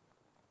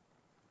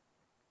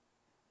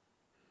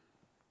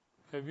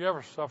 Have you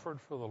ever suffered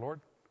for the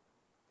Lord?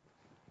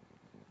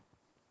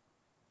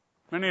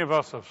 Many of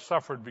us have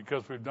suffered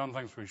because we've done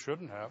things we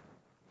shouldn't have.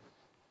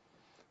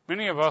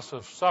 Many of us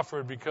have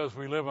suffered because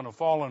we live in a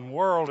fallen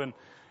world, and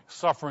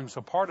suffering's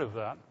a part of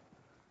that.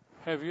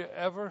 Have you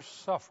ever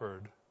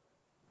suffered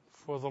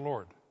for the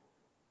Lord?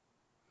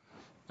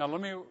 Now, let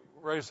me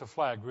raise a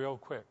flag real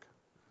quick.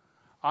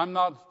 I'm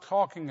not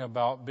talking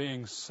about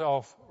being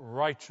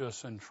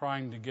self-righteous and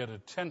trying to get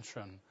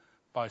attention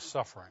by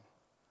suffering.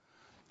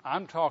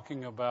 I'm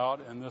talking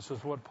about, and this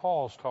is what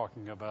Paul's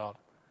talking about,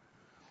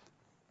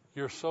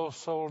 you're so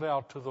sold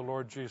out to the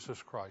Lord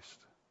Jesus Christ.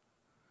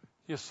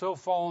 You're so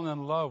fallen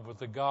in love with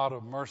the God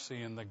of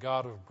mercy and the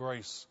God of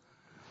grace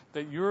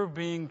that you're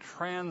being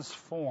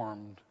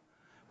transformed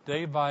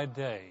day by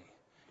day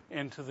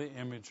into the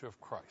image of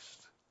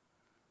Christ.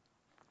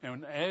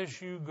 And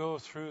as you go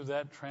through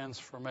that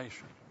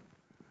transformation,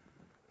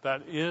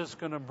 that is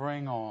going to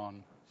bring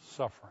on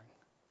suffering.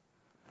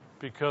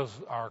 Because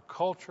our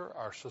culture,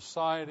 our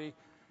society,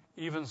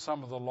 even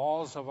some of the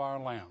laws of our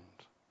land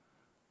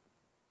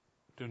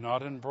do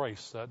not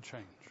embrace that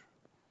change.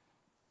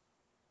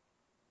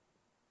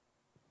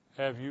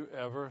 Have you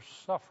ever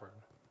suffered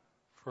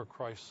for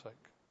Christ's sake?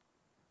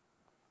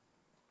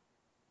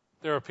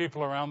 There are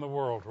people around the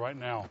world right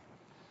now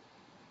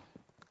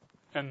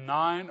in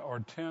 9 or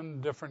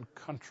 10 different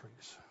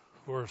countries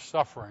who are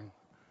suffering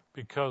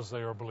because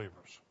they are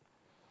believers.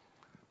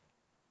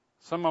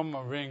 Some of them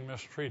are being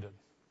mistreated.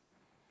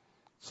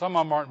 Some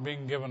of them aren't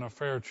being given a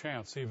fair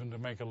chance even to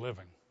make a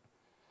living.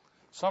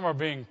 Some are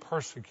being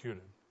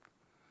persecuted.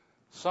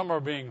 Some are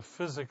being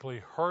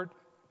physically hurt.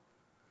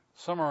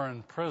 Some are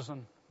in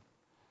prison.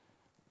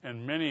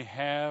 And many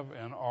have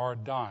and are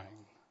dying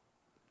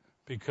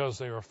because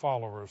they are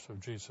followers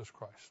of Jesus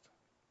Christ.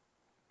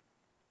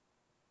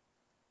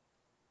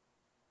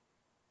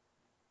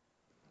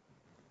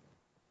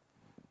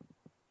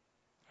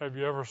 Have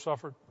you ever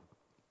suffered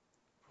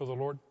for the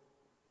Lord?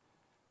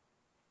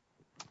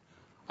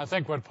 I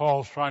think what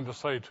Paul's trying to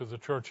say to the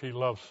church he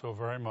loves so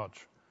very much,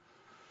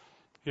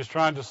 he's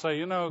trying to say,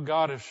 you know,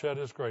 God has shed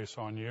his grace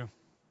on you,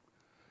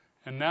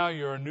 and now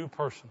you're a new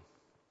person.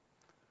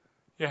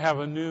 You have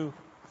a new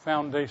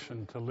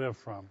foundation to live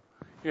from.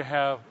 You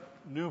have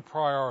new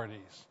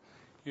priorities.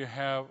 You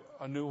have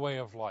a new way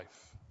of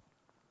life.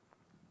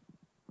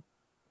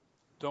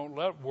 Don't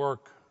let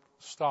work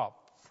stop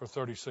for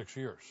 36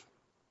 years.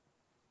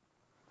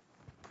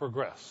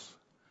 Progress.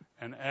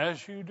 And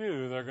as you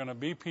do, there are going to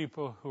be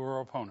people who are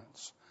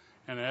opponents.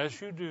 And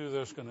as you do,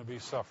 there's going to be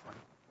suffering.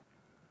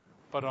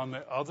 But on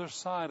the other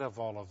side of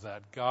all of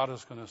that, God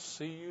is going to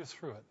see you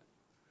through it.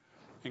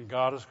 And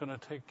God is going to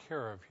take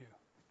care of you.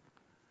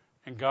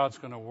 And God's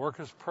going to work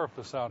his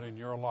purpose out in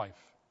your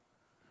life.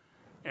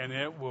 And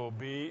it will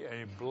be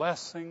a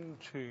blessing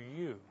to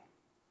you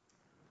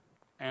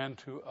and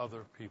to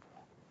other people.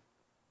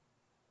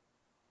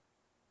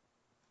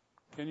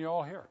 Can you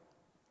all hear it?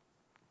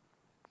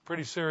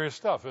 Pretty serious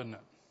stuff, isn't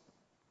it?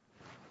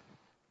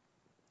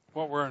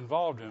 What we're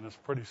involved in is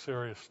pretty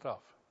serious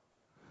stuff.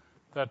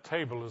 That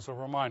table is a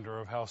reminder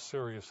of how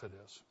serious it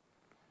is.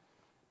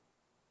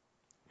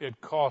 It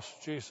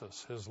cost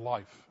Jesus his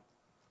life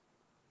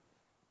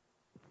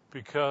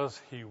because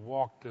he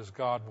walked as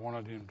God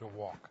wanted him to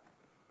walk.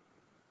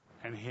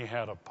 And he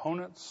had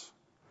opponents,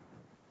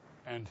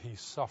 and he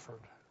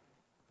suffered,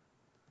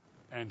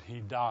 and he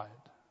died,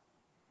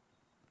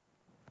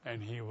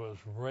 and he was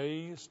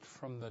raised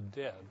from the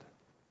dead,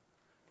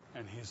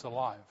 and he's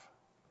alive.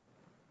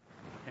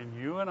 And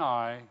you and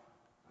I,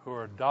 who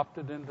are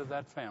adopted into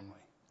that family,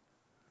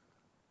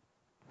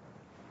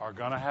 are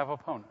going to have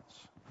opponents.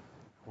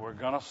 We're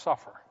going to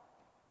suffer.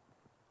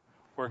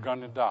 We're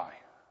going to die.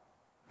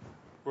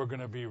 We're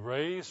going to be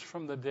raised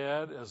from the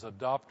dead as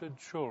adopted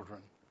children,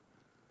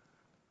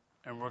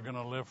 and we're going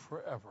to live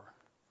forever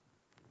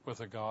with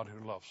a God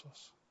who loves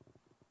us.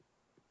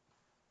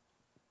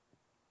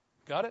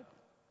 Got it?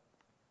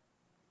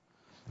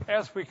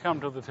 As we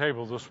come to the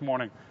table this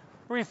morning,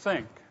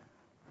 rethink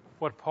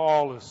what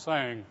Paul is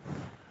saying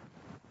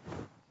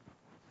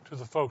to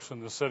the folks in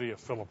the city of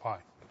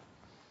Philippi.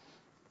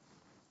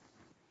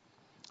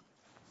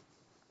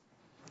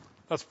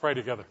 Let's pray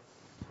together.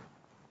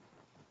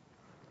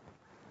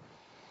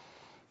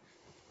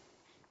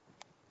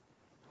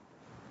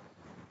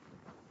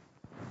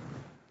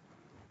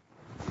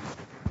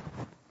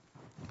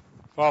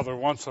 Father,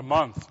 once a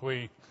month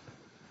we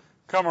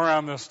come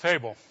around this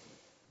table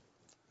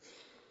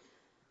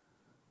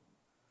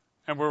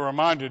and we're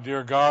reminded,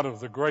 dear God,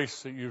 of the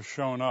grace that you've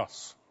shown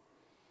us.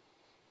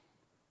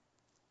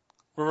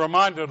 We're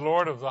reminded,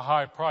 Lord, of the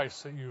high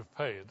price that you've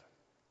paid.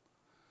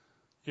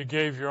 You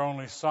gave your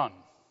only Son,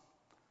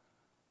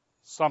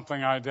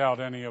 something I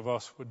doubt any of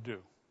us would do.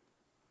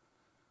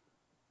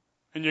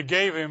 And you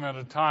gave him at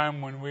a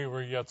time when we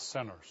were yet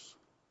sinners,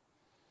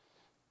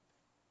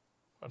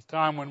 a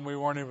time when we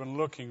weren't even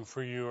looking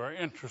for you or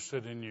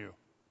interested in you.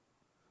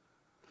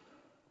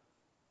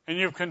 And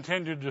you've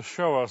continued to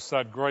show us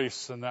that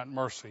grace and that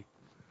mercy.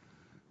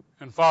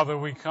 And Father,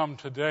 we come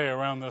today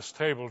around this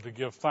table to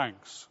give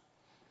thanks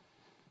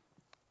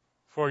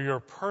for your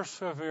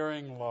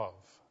persevering love.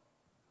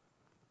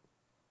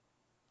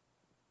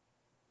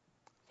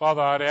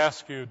 Father, I'd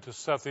ask you to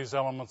set these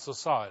elements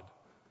aside,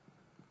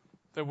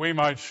 that we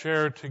might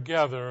share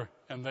together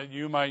and that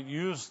you might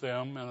use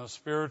them in a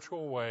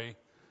spiritual way,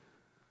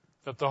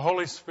 that the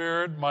Holy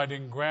Spirit might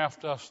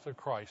engraft us to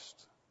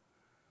Christ,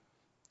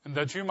 and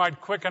that you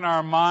might quicken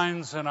our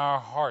minds and our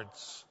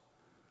hearts.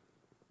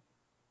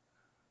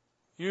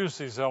 Use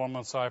these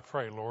elements, I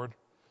pray, Lord.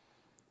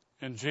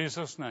 In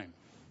Jesus' name,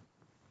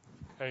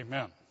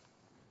 amen.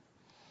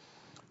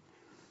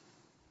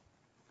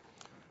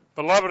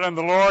 Beloved in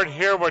the Lord,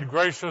 hear what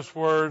gracious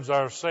words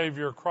our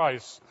Savior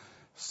Christ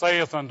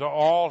saith unto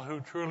all who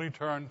truly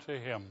turn to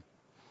him.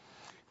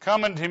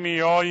 Come unto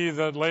me, all ye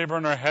that labor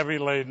and are heavy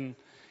laden,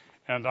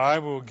 and I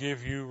will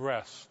give you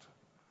rest.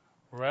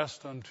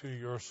 Rest unto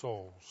your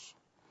souls.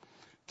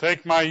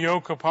 Take my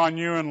yoke upon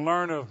you and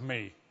learn of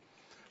me,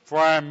 for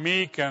I am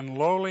meek and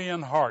lowly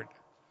in heart,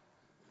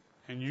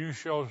 and you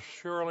shall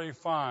surely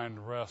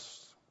find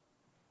rest.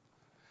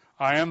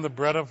 I am the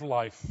bread of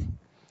life.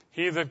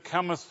 He that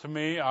cometh to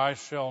me, I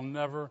shall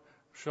never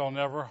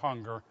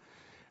hunger,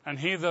 and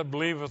he that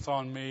believeth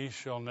on me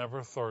shall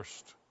never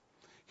thirst.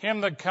 Him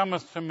that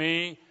cometh to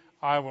me,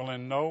 I will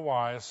in no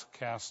wise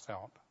cast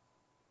out.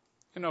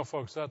 You know,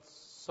 folks, that's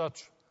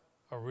such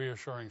a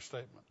reassuring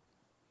statement.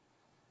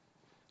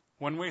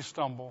 When we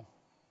stumble,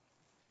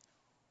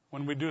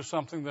 when we do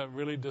something that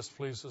really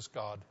displeases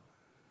God,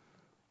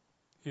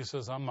 he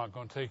says, I'm not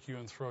going to take you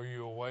and throw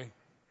you away.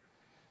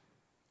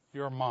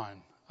 You're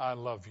mine. I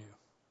love you.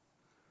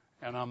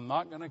 And I'm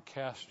not going to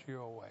cast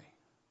you away.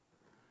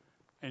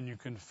 And you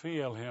can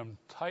feel him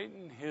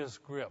tighten his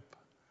grip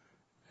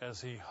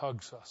as he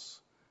hugs us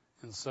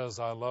and says,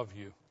 I love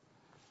you.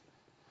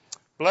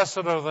 Blessed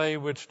are they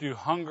which do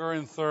hunger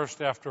and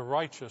thirst after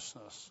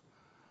righteousness,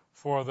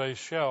 for they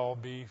shall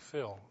be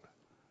filled.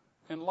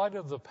 In light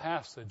of the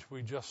passage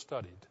we just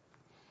studied,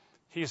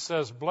 he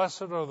says,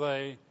 blessed are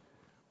they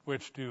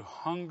which do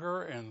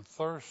hunger and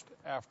thirst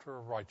after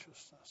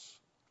righteousness.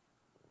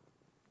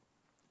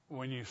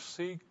 When you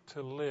seek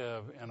to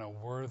live in a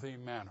worthy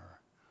manner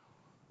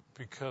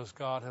because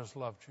God has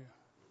loved you,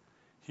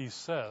 he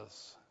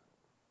says,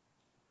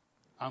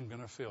 I'm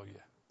going to fill you.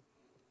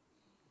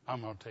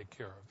 I'm going to take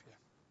care of you.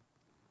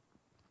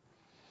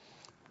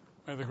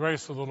 May the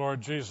grace of the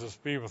Lord Jesus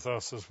be with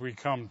us as we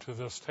come to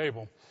this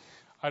table.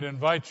 I'd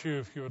invite you,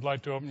 if you would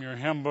like to open your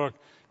hymn book,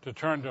 to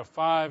turn to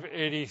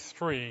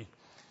 583,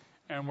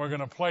 and we're going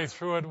to play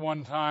through it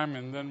one time,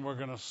 and then we're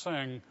going to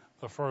sing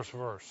the first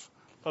verse.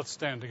 Let's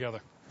stand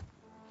together.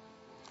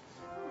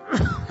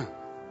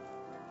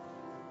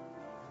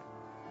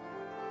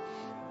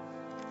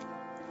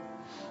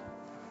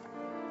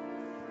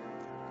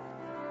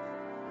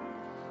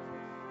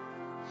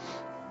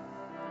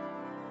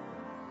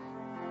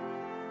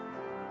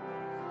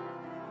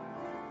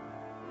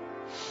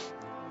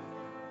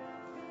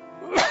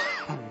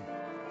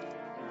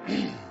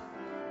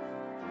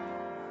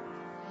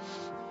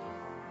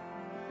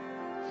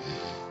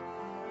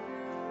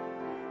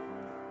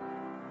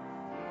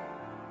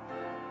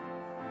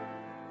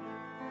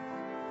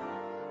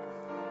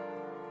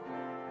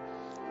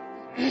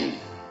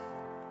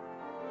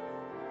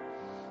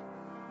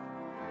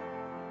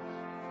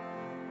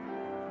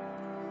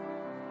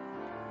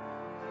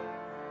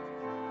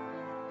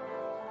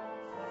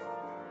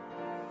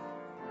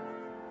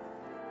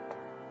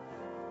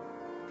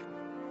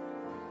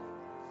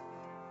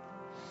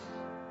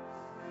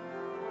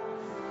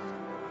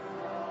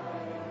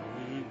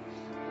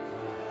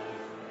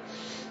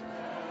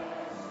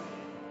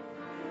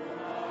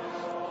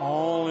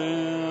 All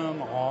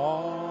in all.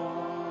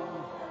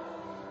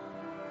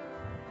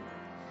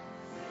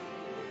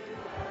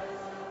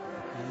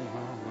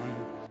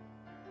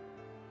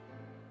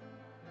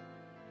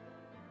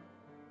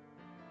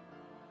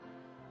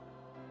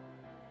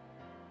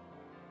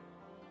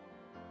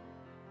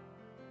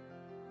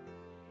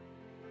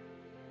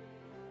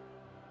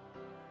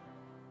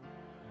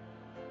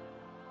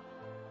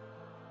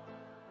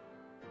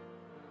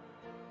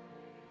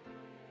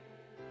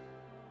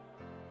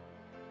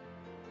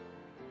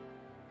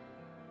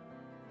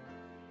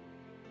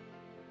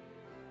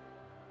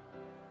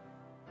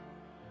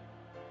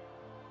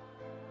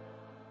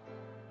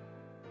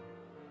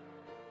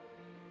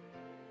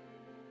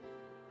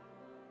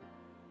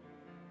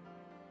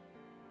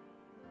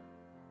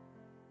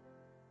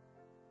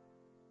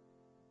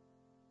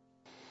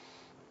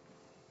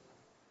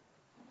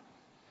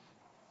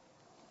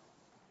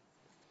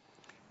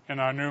 In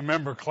our new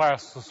member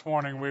class this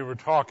morning, we were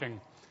talking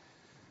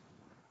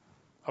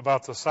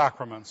about the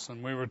sacraments,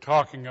 and we were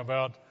talking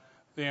about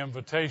the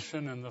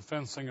invitation and the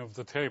fencing of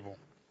the table.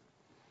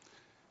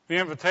 The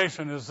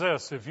invitation is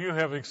this: if you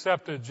have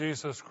accepted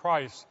Jesus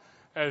Christ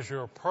as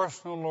your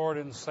personal Lord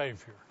and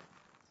Savior,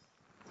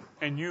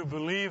 and you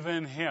believe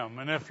in Him,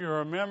 and if you're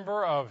a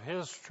member of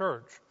His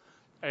church,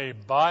 a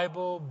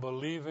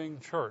Bible-believing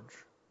church,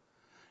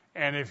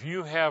 and if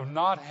you have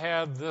not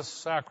had this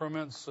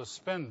sacrament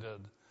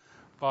suspended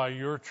by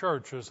your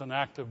church as an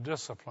act of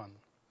discipline,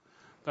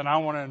 then I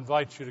want to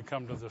invite you to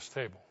come to this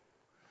table.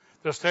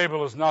 This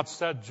table is not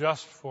set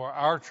just for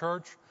our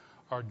church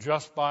or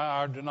just by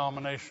our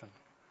denomination.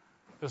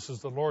 This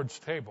is the Lord's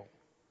table,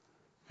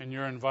 and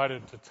you're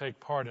invited to take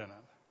part in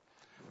it.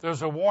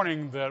 There's a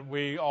warning that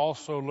we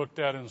also looked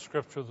at in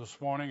Scripture this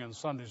morning in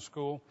Sunday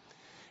school,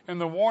 and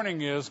the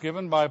warning is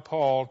given by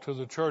Paul to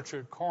the church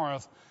at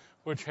Corinth,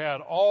 which had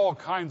all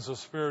kinds of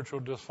spiritual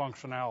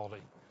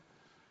dysfunctionality.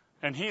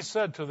 And he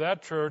said to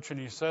that church, and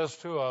he says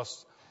to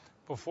us,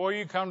 before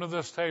you come to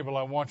this table,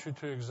 I want you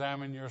to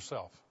examine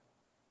yourself.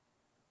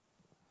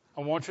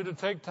 I want you to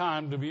take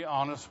time to be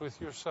honest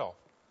with yourself.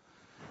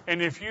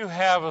 And if you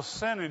have a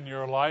sin in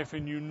your life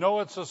and you know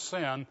it's a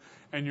sin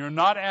and you're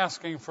not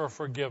asking for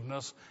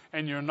forgiveness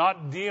and you're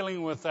not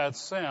dealing with that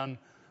sin,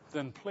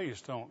 then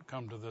please don't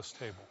come to this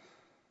table.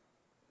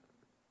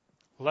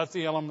 Let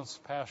the elements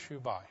pass you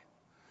by,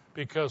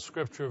 because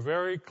Scripture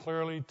very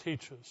clearly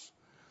teaches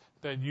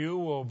that you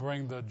will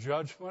bring the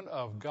judgment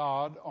of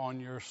God on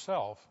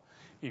yourself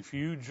if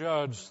you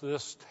judge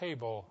this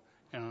table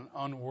in an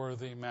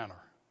unworthy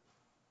manner.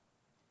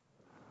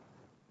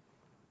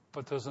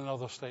 But there's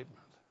another statement.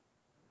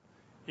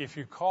 If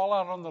you call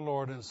out on the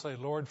Lord and say,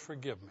 Lord,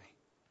 forgive me.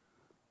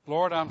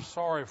 Lord, I'm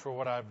sorry for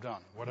what I've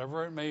done,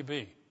 whatever it may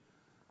be.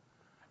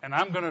 And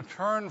I'm going to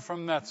turn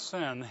from that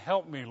sin.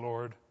 Help me,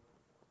 Lord.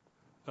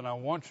 Then I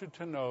want you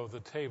to know the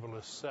table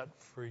is set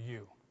for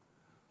you,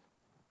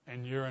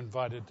 and you're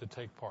invited to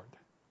take part.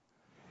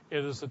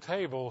 It is a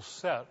table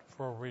set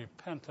for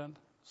repentant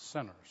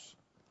sinners,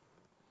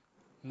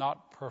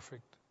 not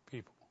perfect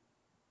people.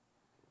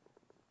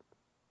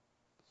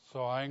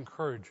 So I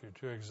encourage you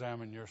to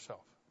examine yourself.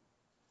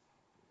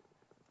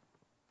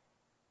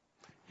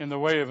 In the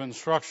way of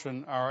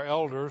instruction, our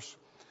elders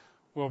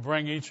will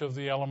bring each of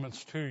the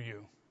elements to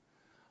you.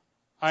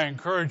 I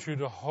encourage you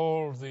to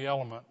hold the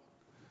element,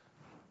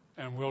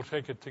 and we'll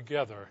take it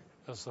together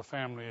as the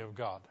family of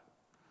God.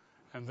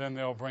 And then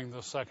they'll bring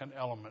the second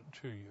element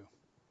to you.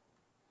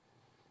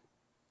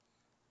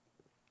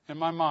 In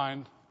my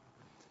mind,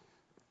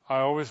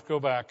 I always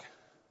go back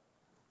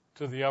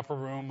to the upper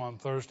room on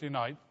Thursday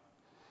night.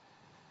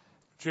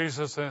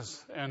 Jesus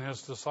and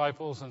his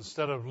disciples,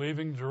 instead of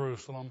leaving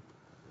Jerusalem,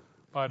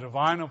 by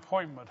divine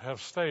appointment,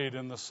 have stayed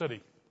in the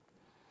city.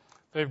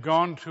 They've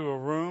gone to a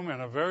room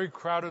in a very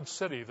crowded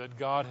city that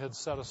God had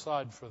set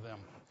aside for them.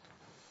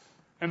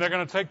 And they're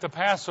going to take the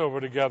Passover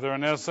together.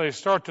 And as they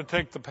start to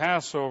take the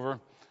Passover,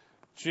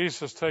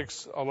 Jesus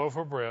takes a loaf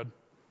of bread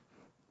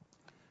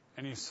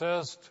and he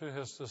says to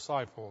his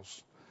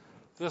disciples,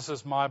 this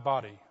is my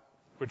body,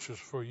 which is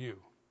for you.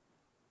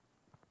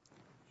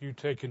 You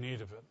take and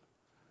eat of it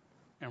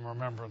in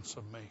remembrance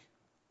of me.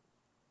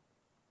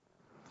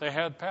 They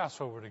had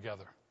Passover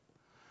together.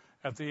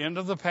 At the end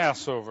of the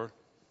Passover,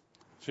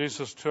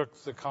 Jesus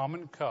took the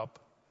common cup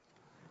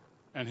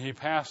and he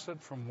passed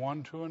it from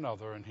one to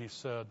another, and he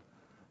said,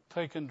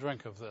 take and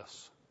drink of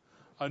this.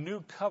 A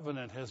new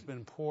covenant has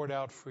been poured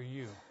out for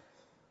you.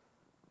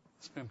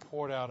 It's been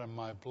poured out in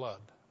my blood.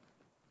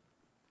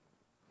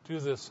 Do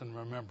this in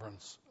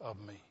remembrance of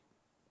me.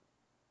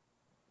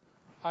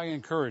 I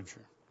encourage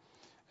you,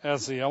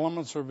 as the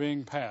elements are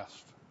being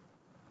passed,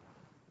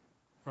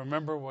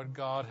 remember what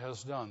God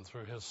has done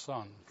through his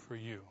Son for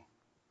you.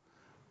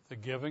 The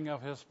giving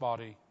of his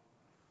body,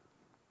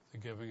 the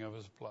giving of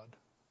his blood.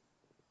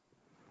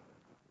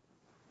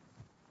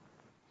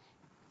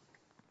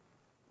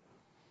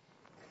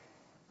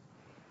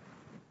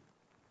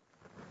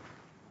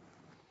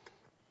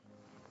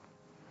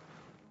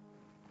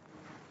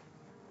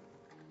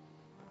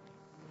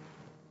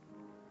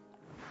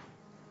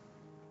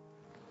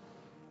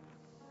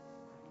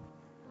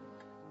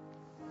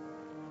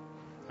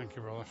 Thank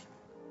you, brothers.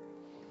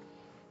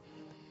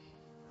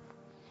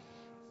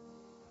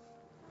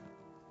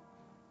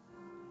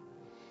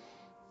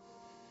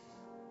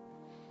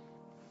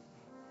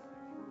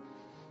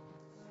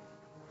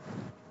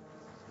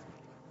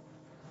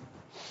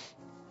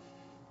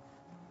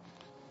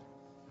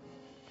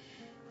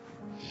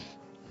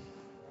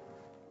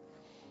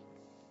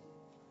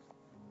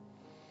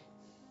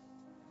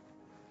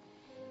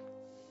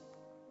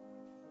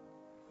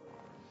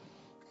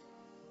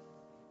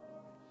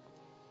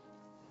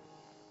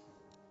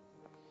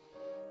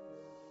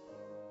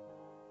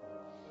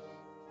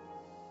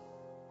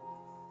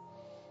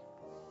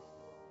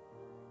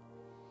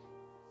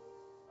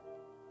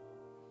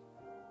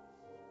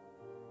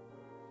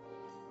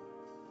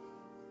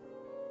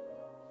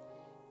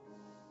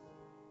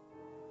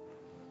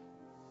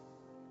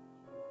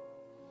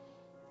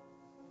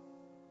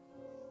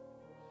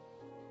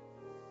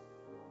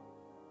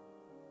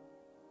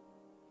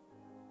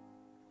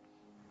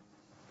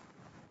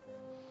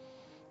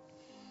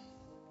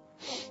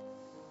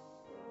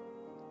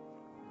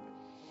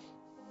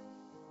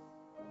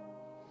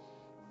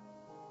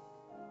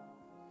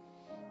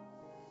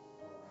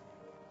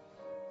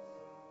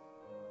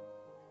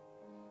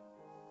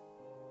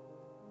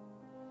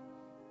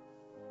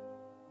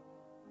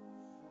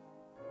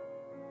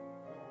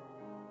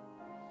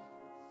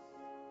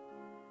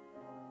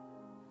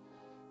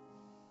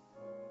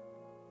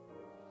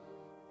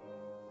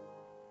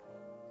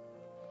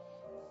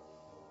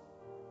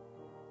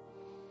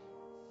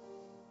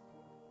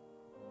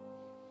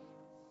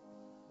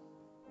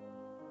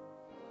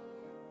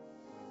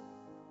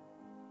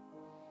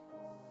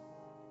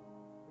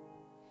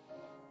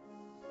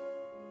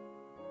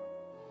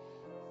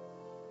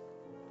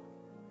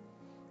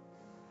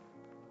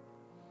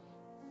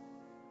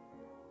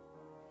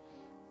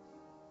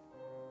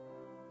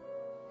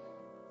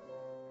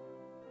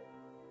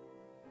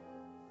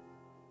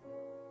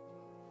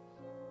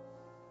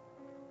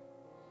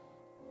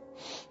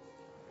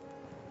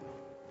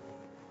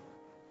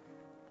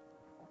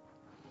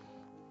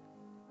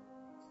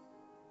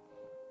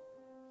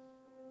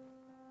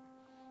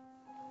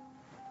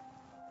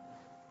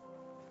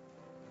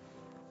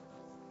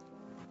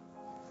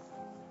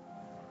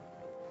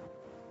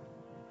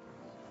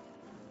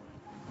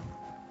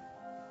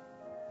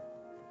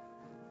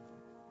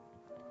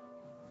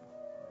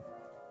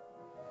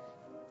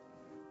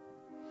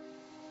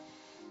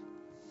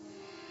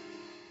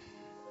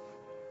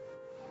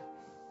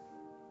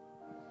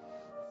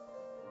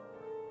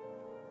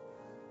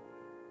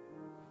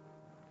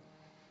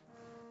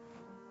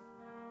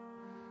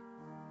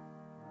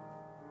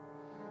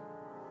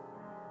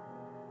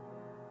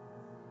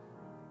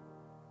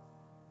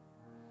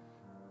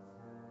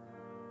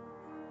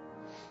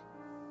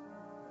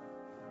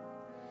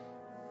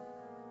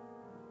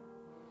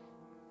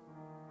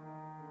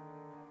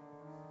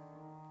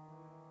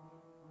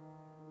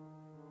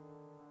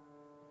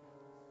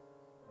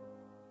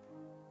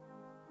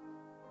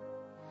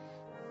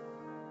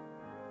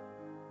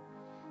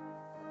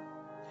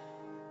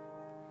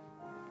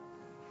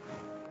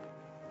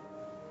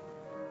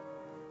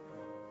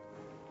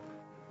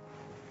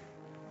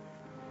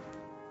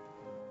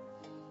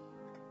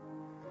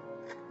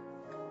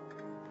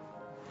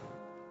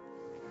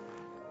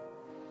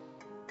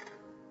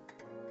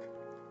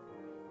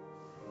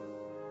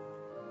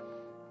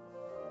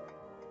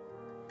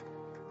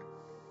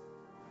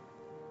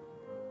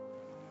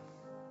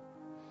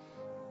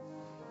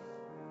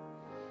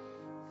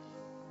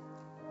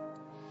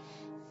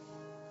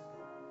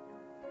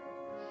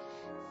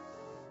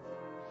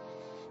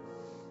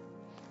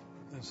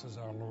 This is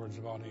our Lord's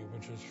body,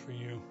 which is for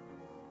you.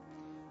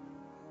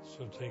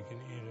 So take and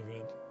eat of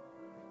it.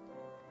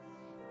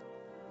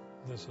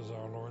 This is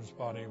our Lord's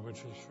body, which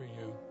is for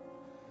you.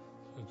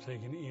 So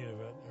take and eat of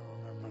it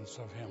in remembrance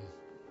of him.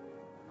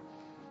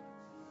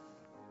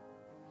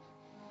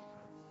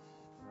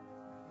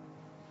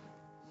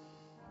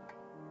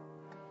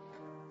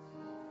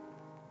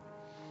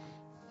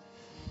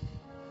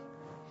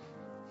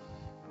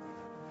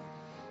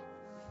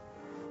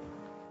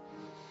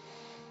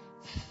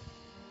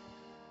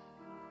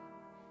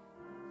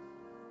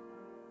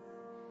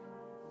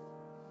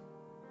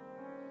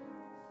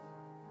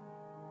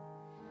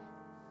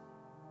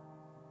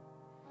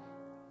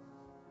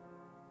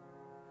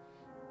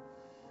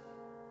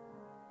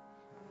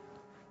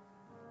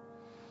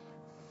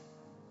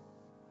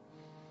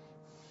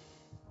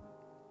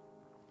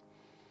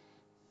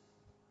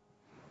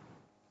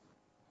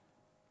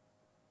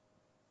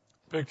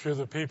 Picture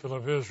the people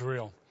of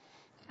Israel.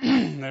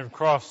 They've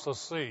crossed the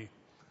sea.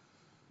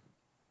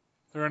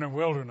 They're in a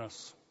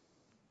wilderness.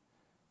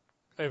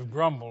 They've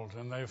grumbled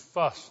and they've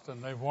fussed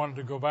and they've wanted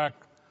to go back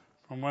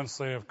from whence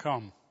they have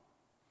come.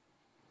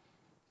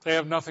 They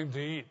have nothing to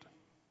eat.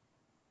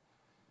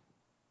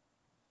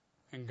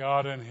 And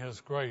God in His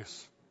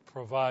grace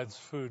provides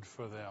food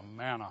for them,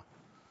 manna,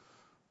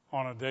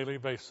 on a daily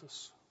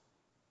basis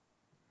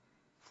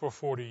for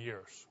 40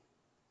 years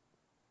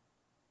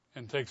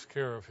and takes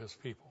care of His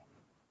people.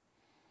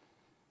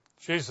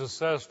 Jesus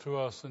says to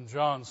us in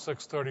John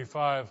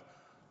 6:35,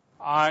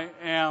 I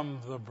am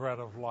the bread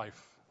of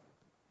life.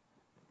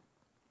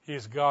 He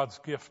is God's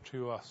gift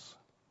to us,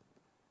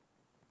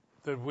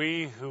 that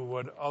we who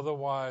would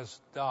otherwise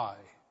die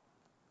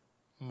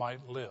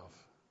might live.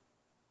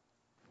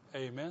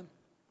 Amen.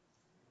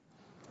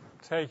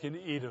 Take and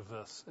eat of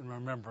this in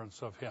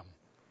remembrance of Him.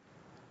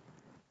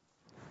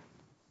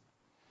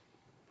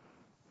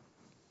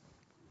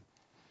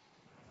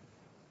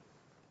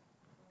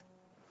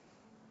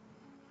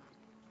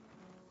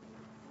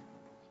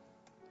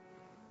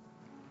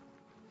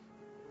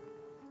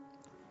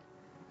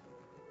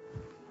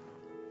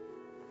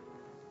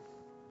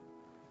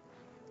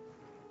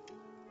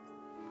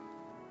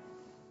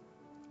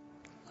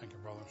 Thank you,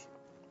 brothers.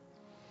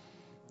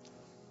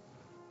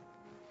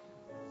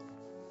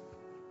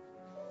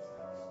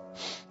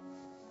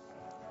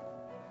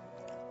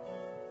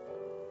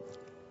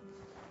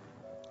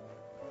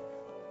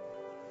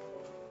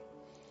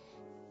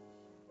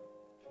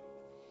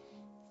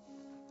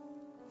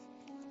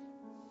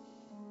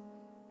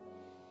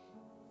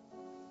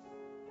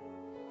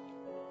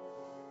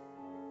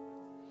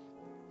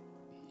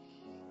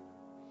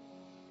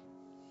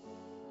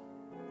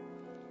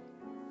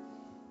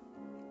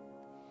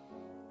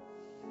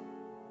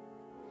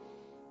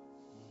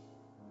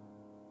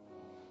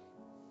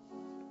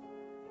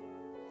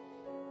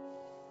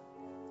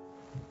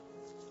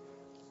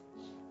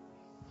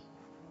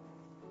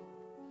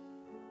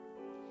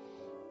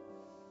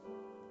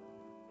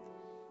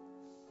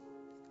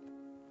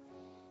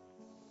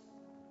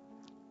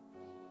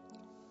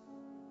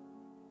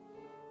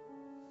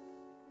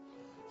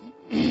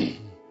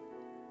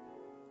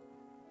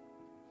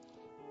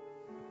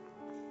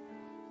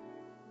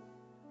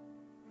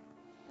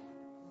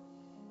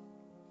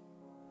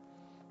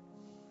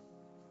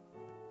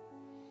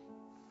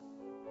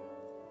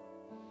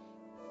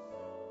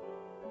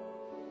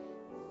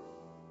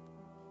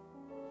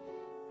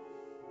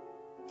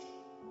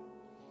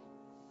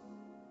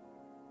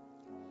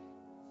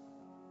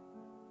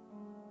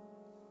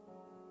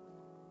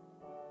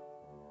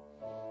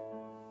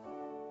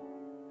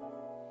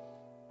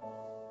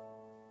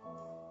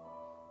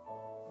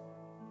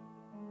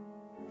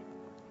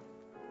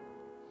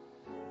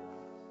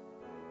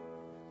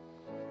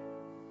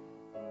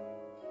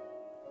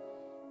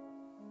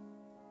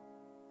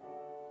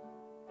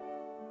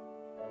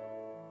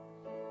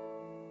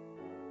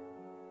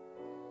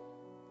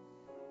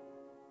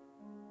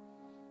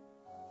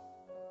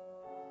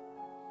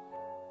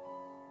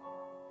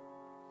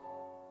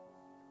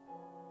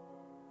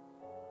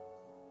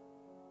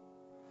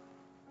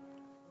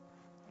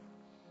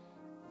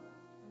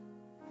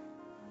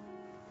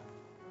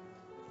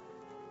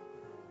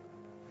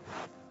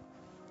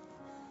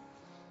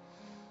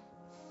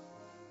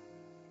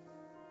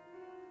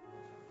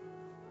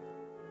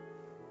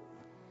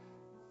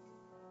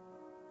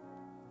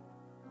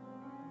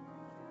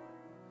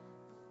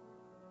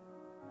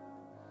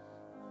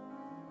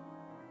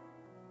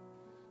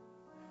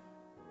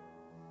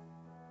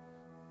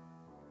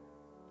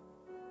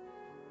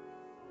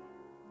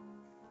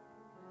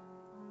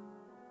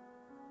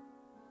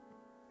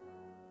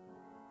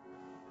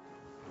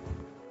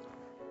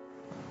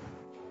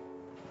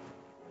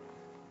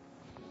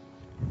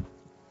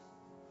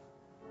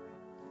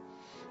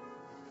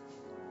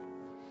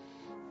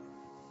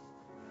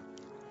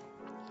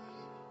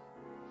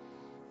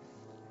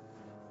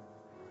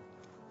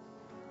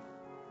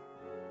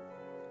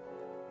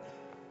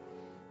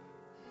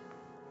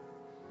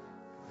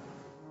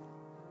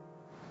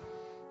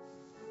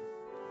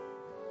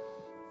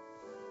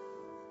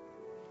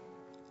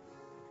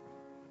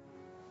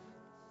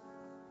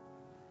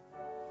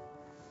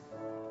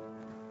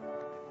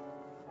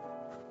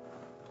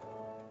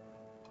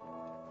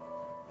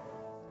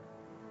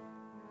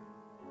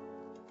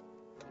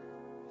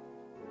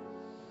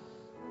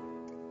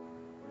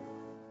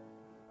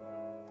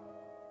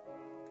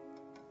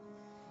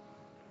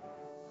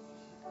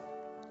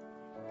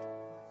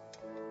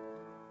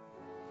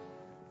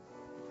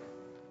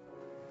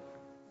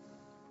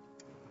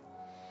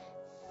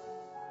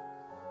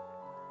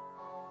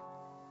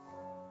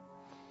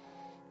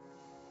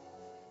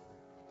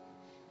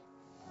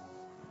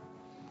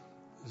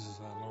 This is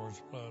our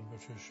Lord's blood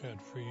which is shed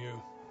for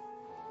you.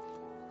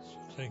 So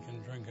take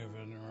and drink of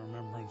it in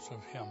remembrance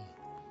of Him.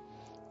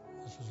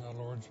 This is our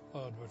Lord's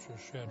blood which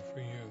is shed for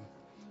you.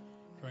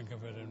 Drink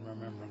of it in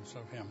remembrance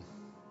of Him.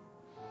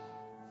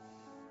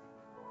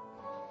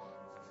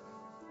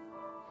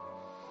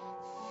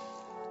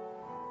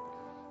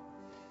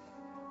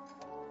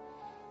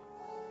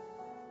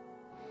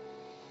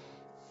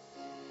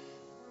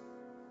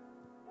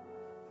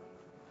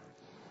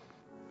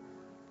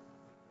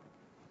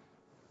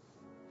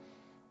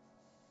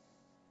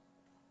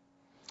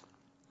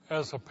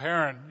 As a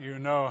parent, you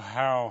know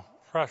how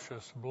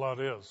precious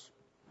blood is.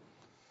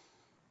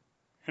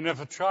 And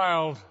if a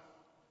child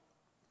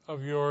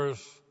of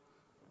yours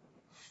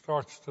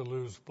starts to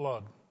lose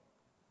blood,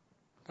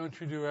 don't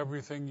you do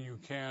everything you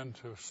can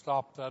to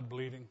stop that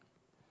bleeding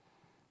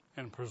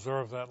and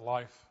preserve that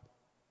life?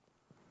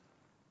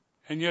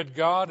 And yet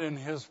God, in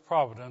His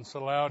providence,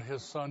 allowed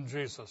His Son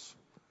Jesus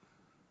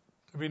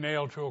to be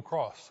nailed to a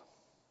cross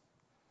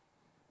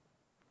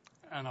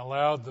and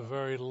allowed the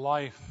very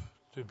life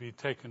to be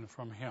taken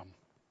from Him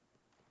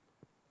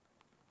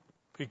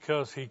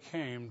because He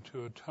came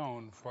to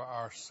atone for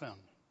our sin.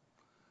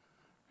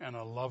 And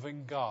a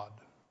loving God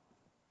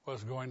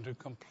was going to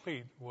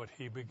complete what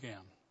He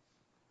began.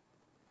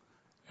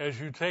 As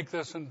you take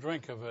this and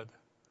drink of it,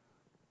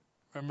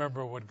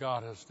 remember what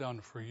God has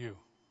done for you.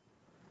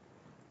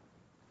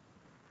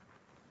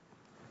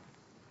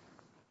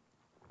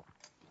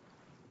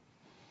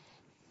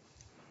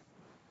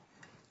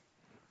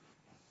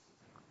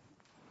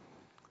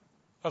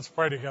 Let's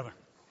pray together.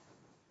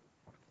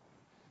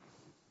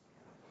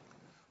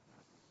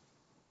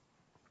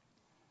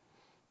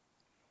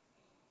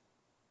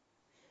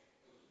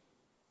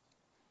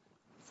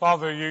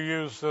 Father, you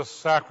use this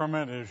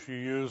sacrament as you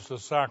use the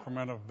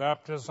sacrament of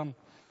baptism,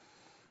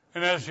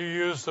 and as you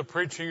use the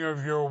preaching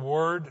of your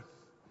word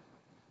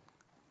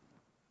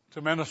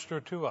to minister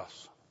to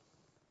us.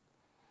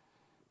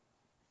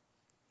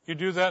 You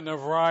do that in a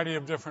variety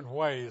of different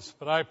ways,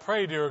 but I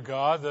pray, dear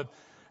God, that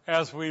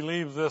as we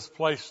leave this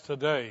place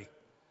today,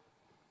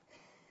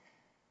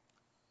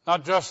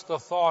 not just the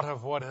thought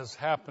of what has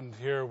happened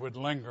here would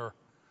linger,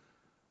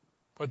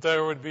 but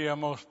there would be a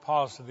most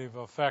positive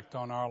effect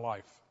on our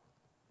life.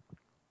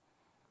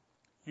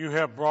 You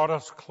have brought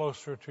us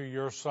closer to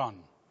your Son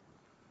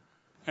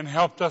and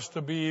helped us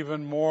to be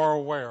even more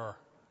aware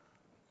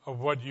of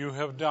what you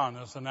have done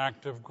as an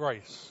act of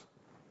grace.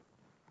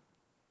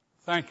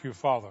 Thank you,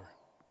 Father.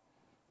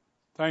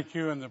 Thank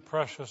you in the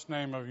precious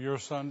name of your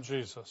Son,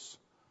 Jesus,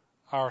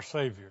 our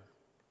Savior.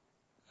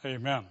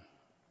 Amen.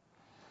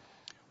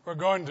 We're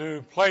going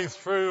to play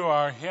through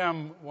our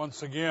hymn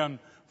once again,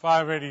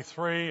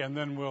 583, and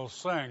then we'll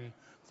sing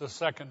the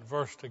second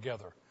verse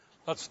together.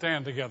 Let's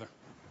stand together.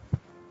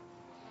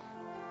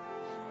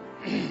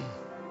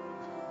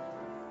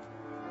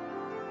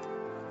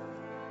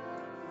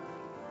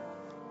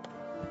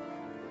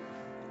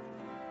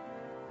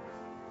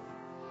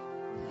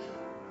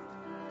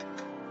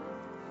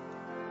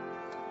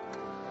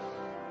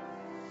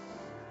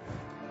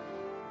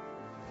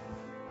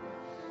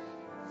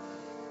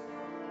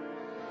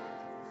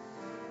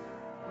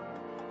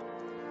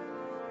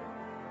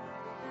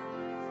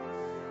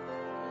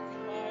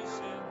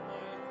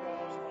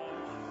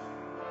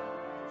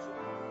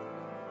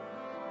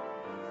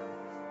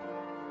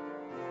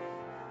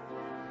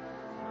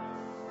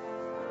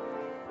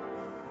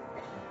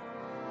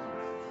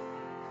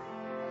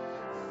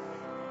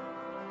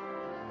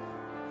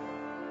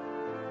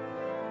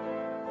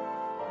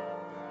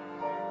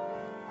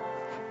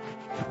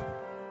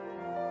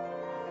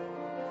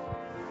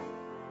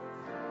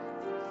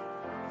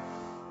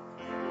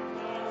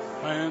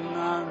 When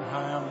I'm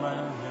high,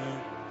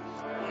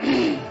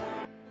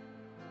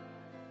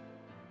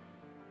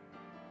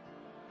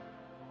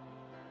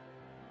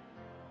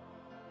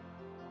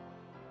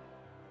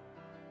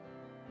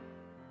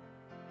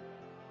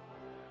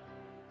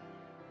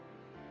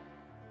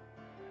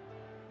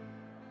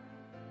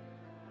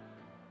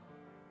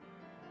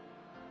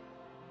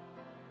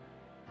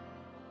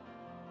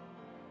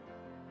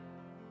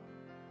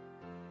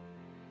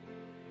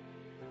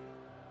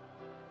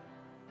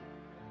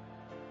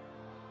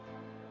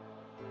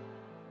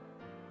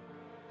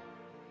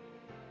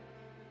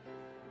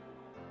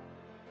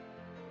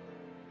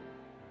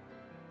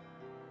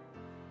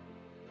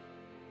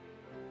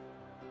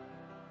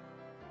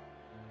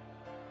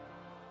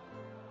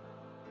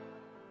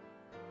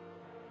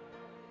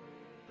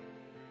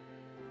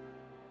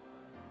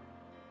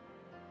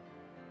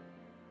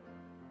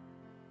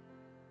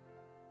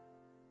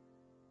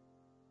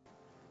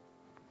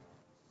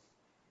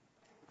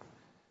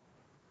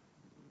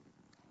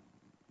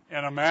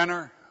 in a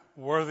manner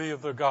worthy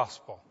of the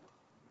gospel,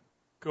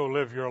 go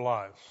live your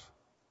lives.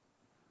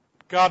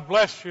 God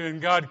bless you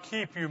and God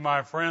keep you,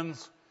 my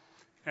friends,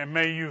 and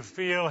may you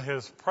feel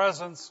His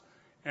presence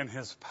and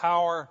His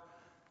power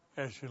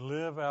as you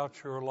live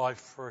out your life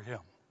for Him.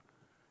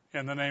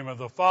 In the name of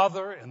the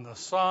Father, and the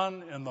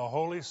Son, and the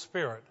Holy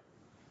Spirit.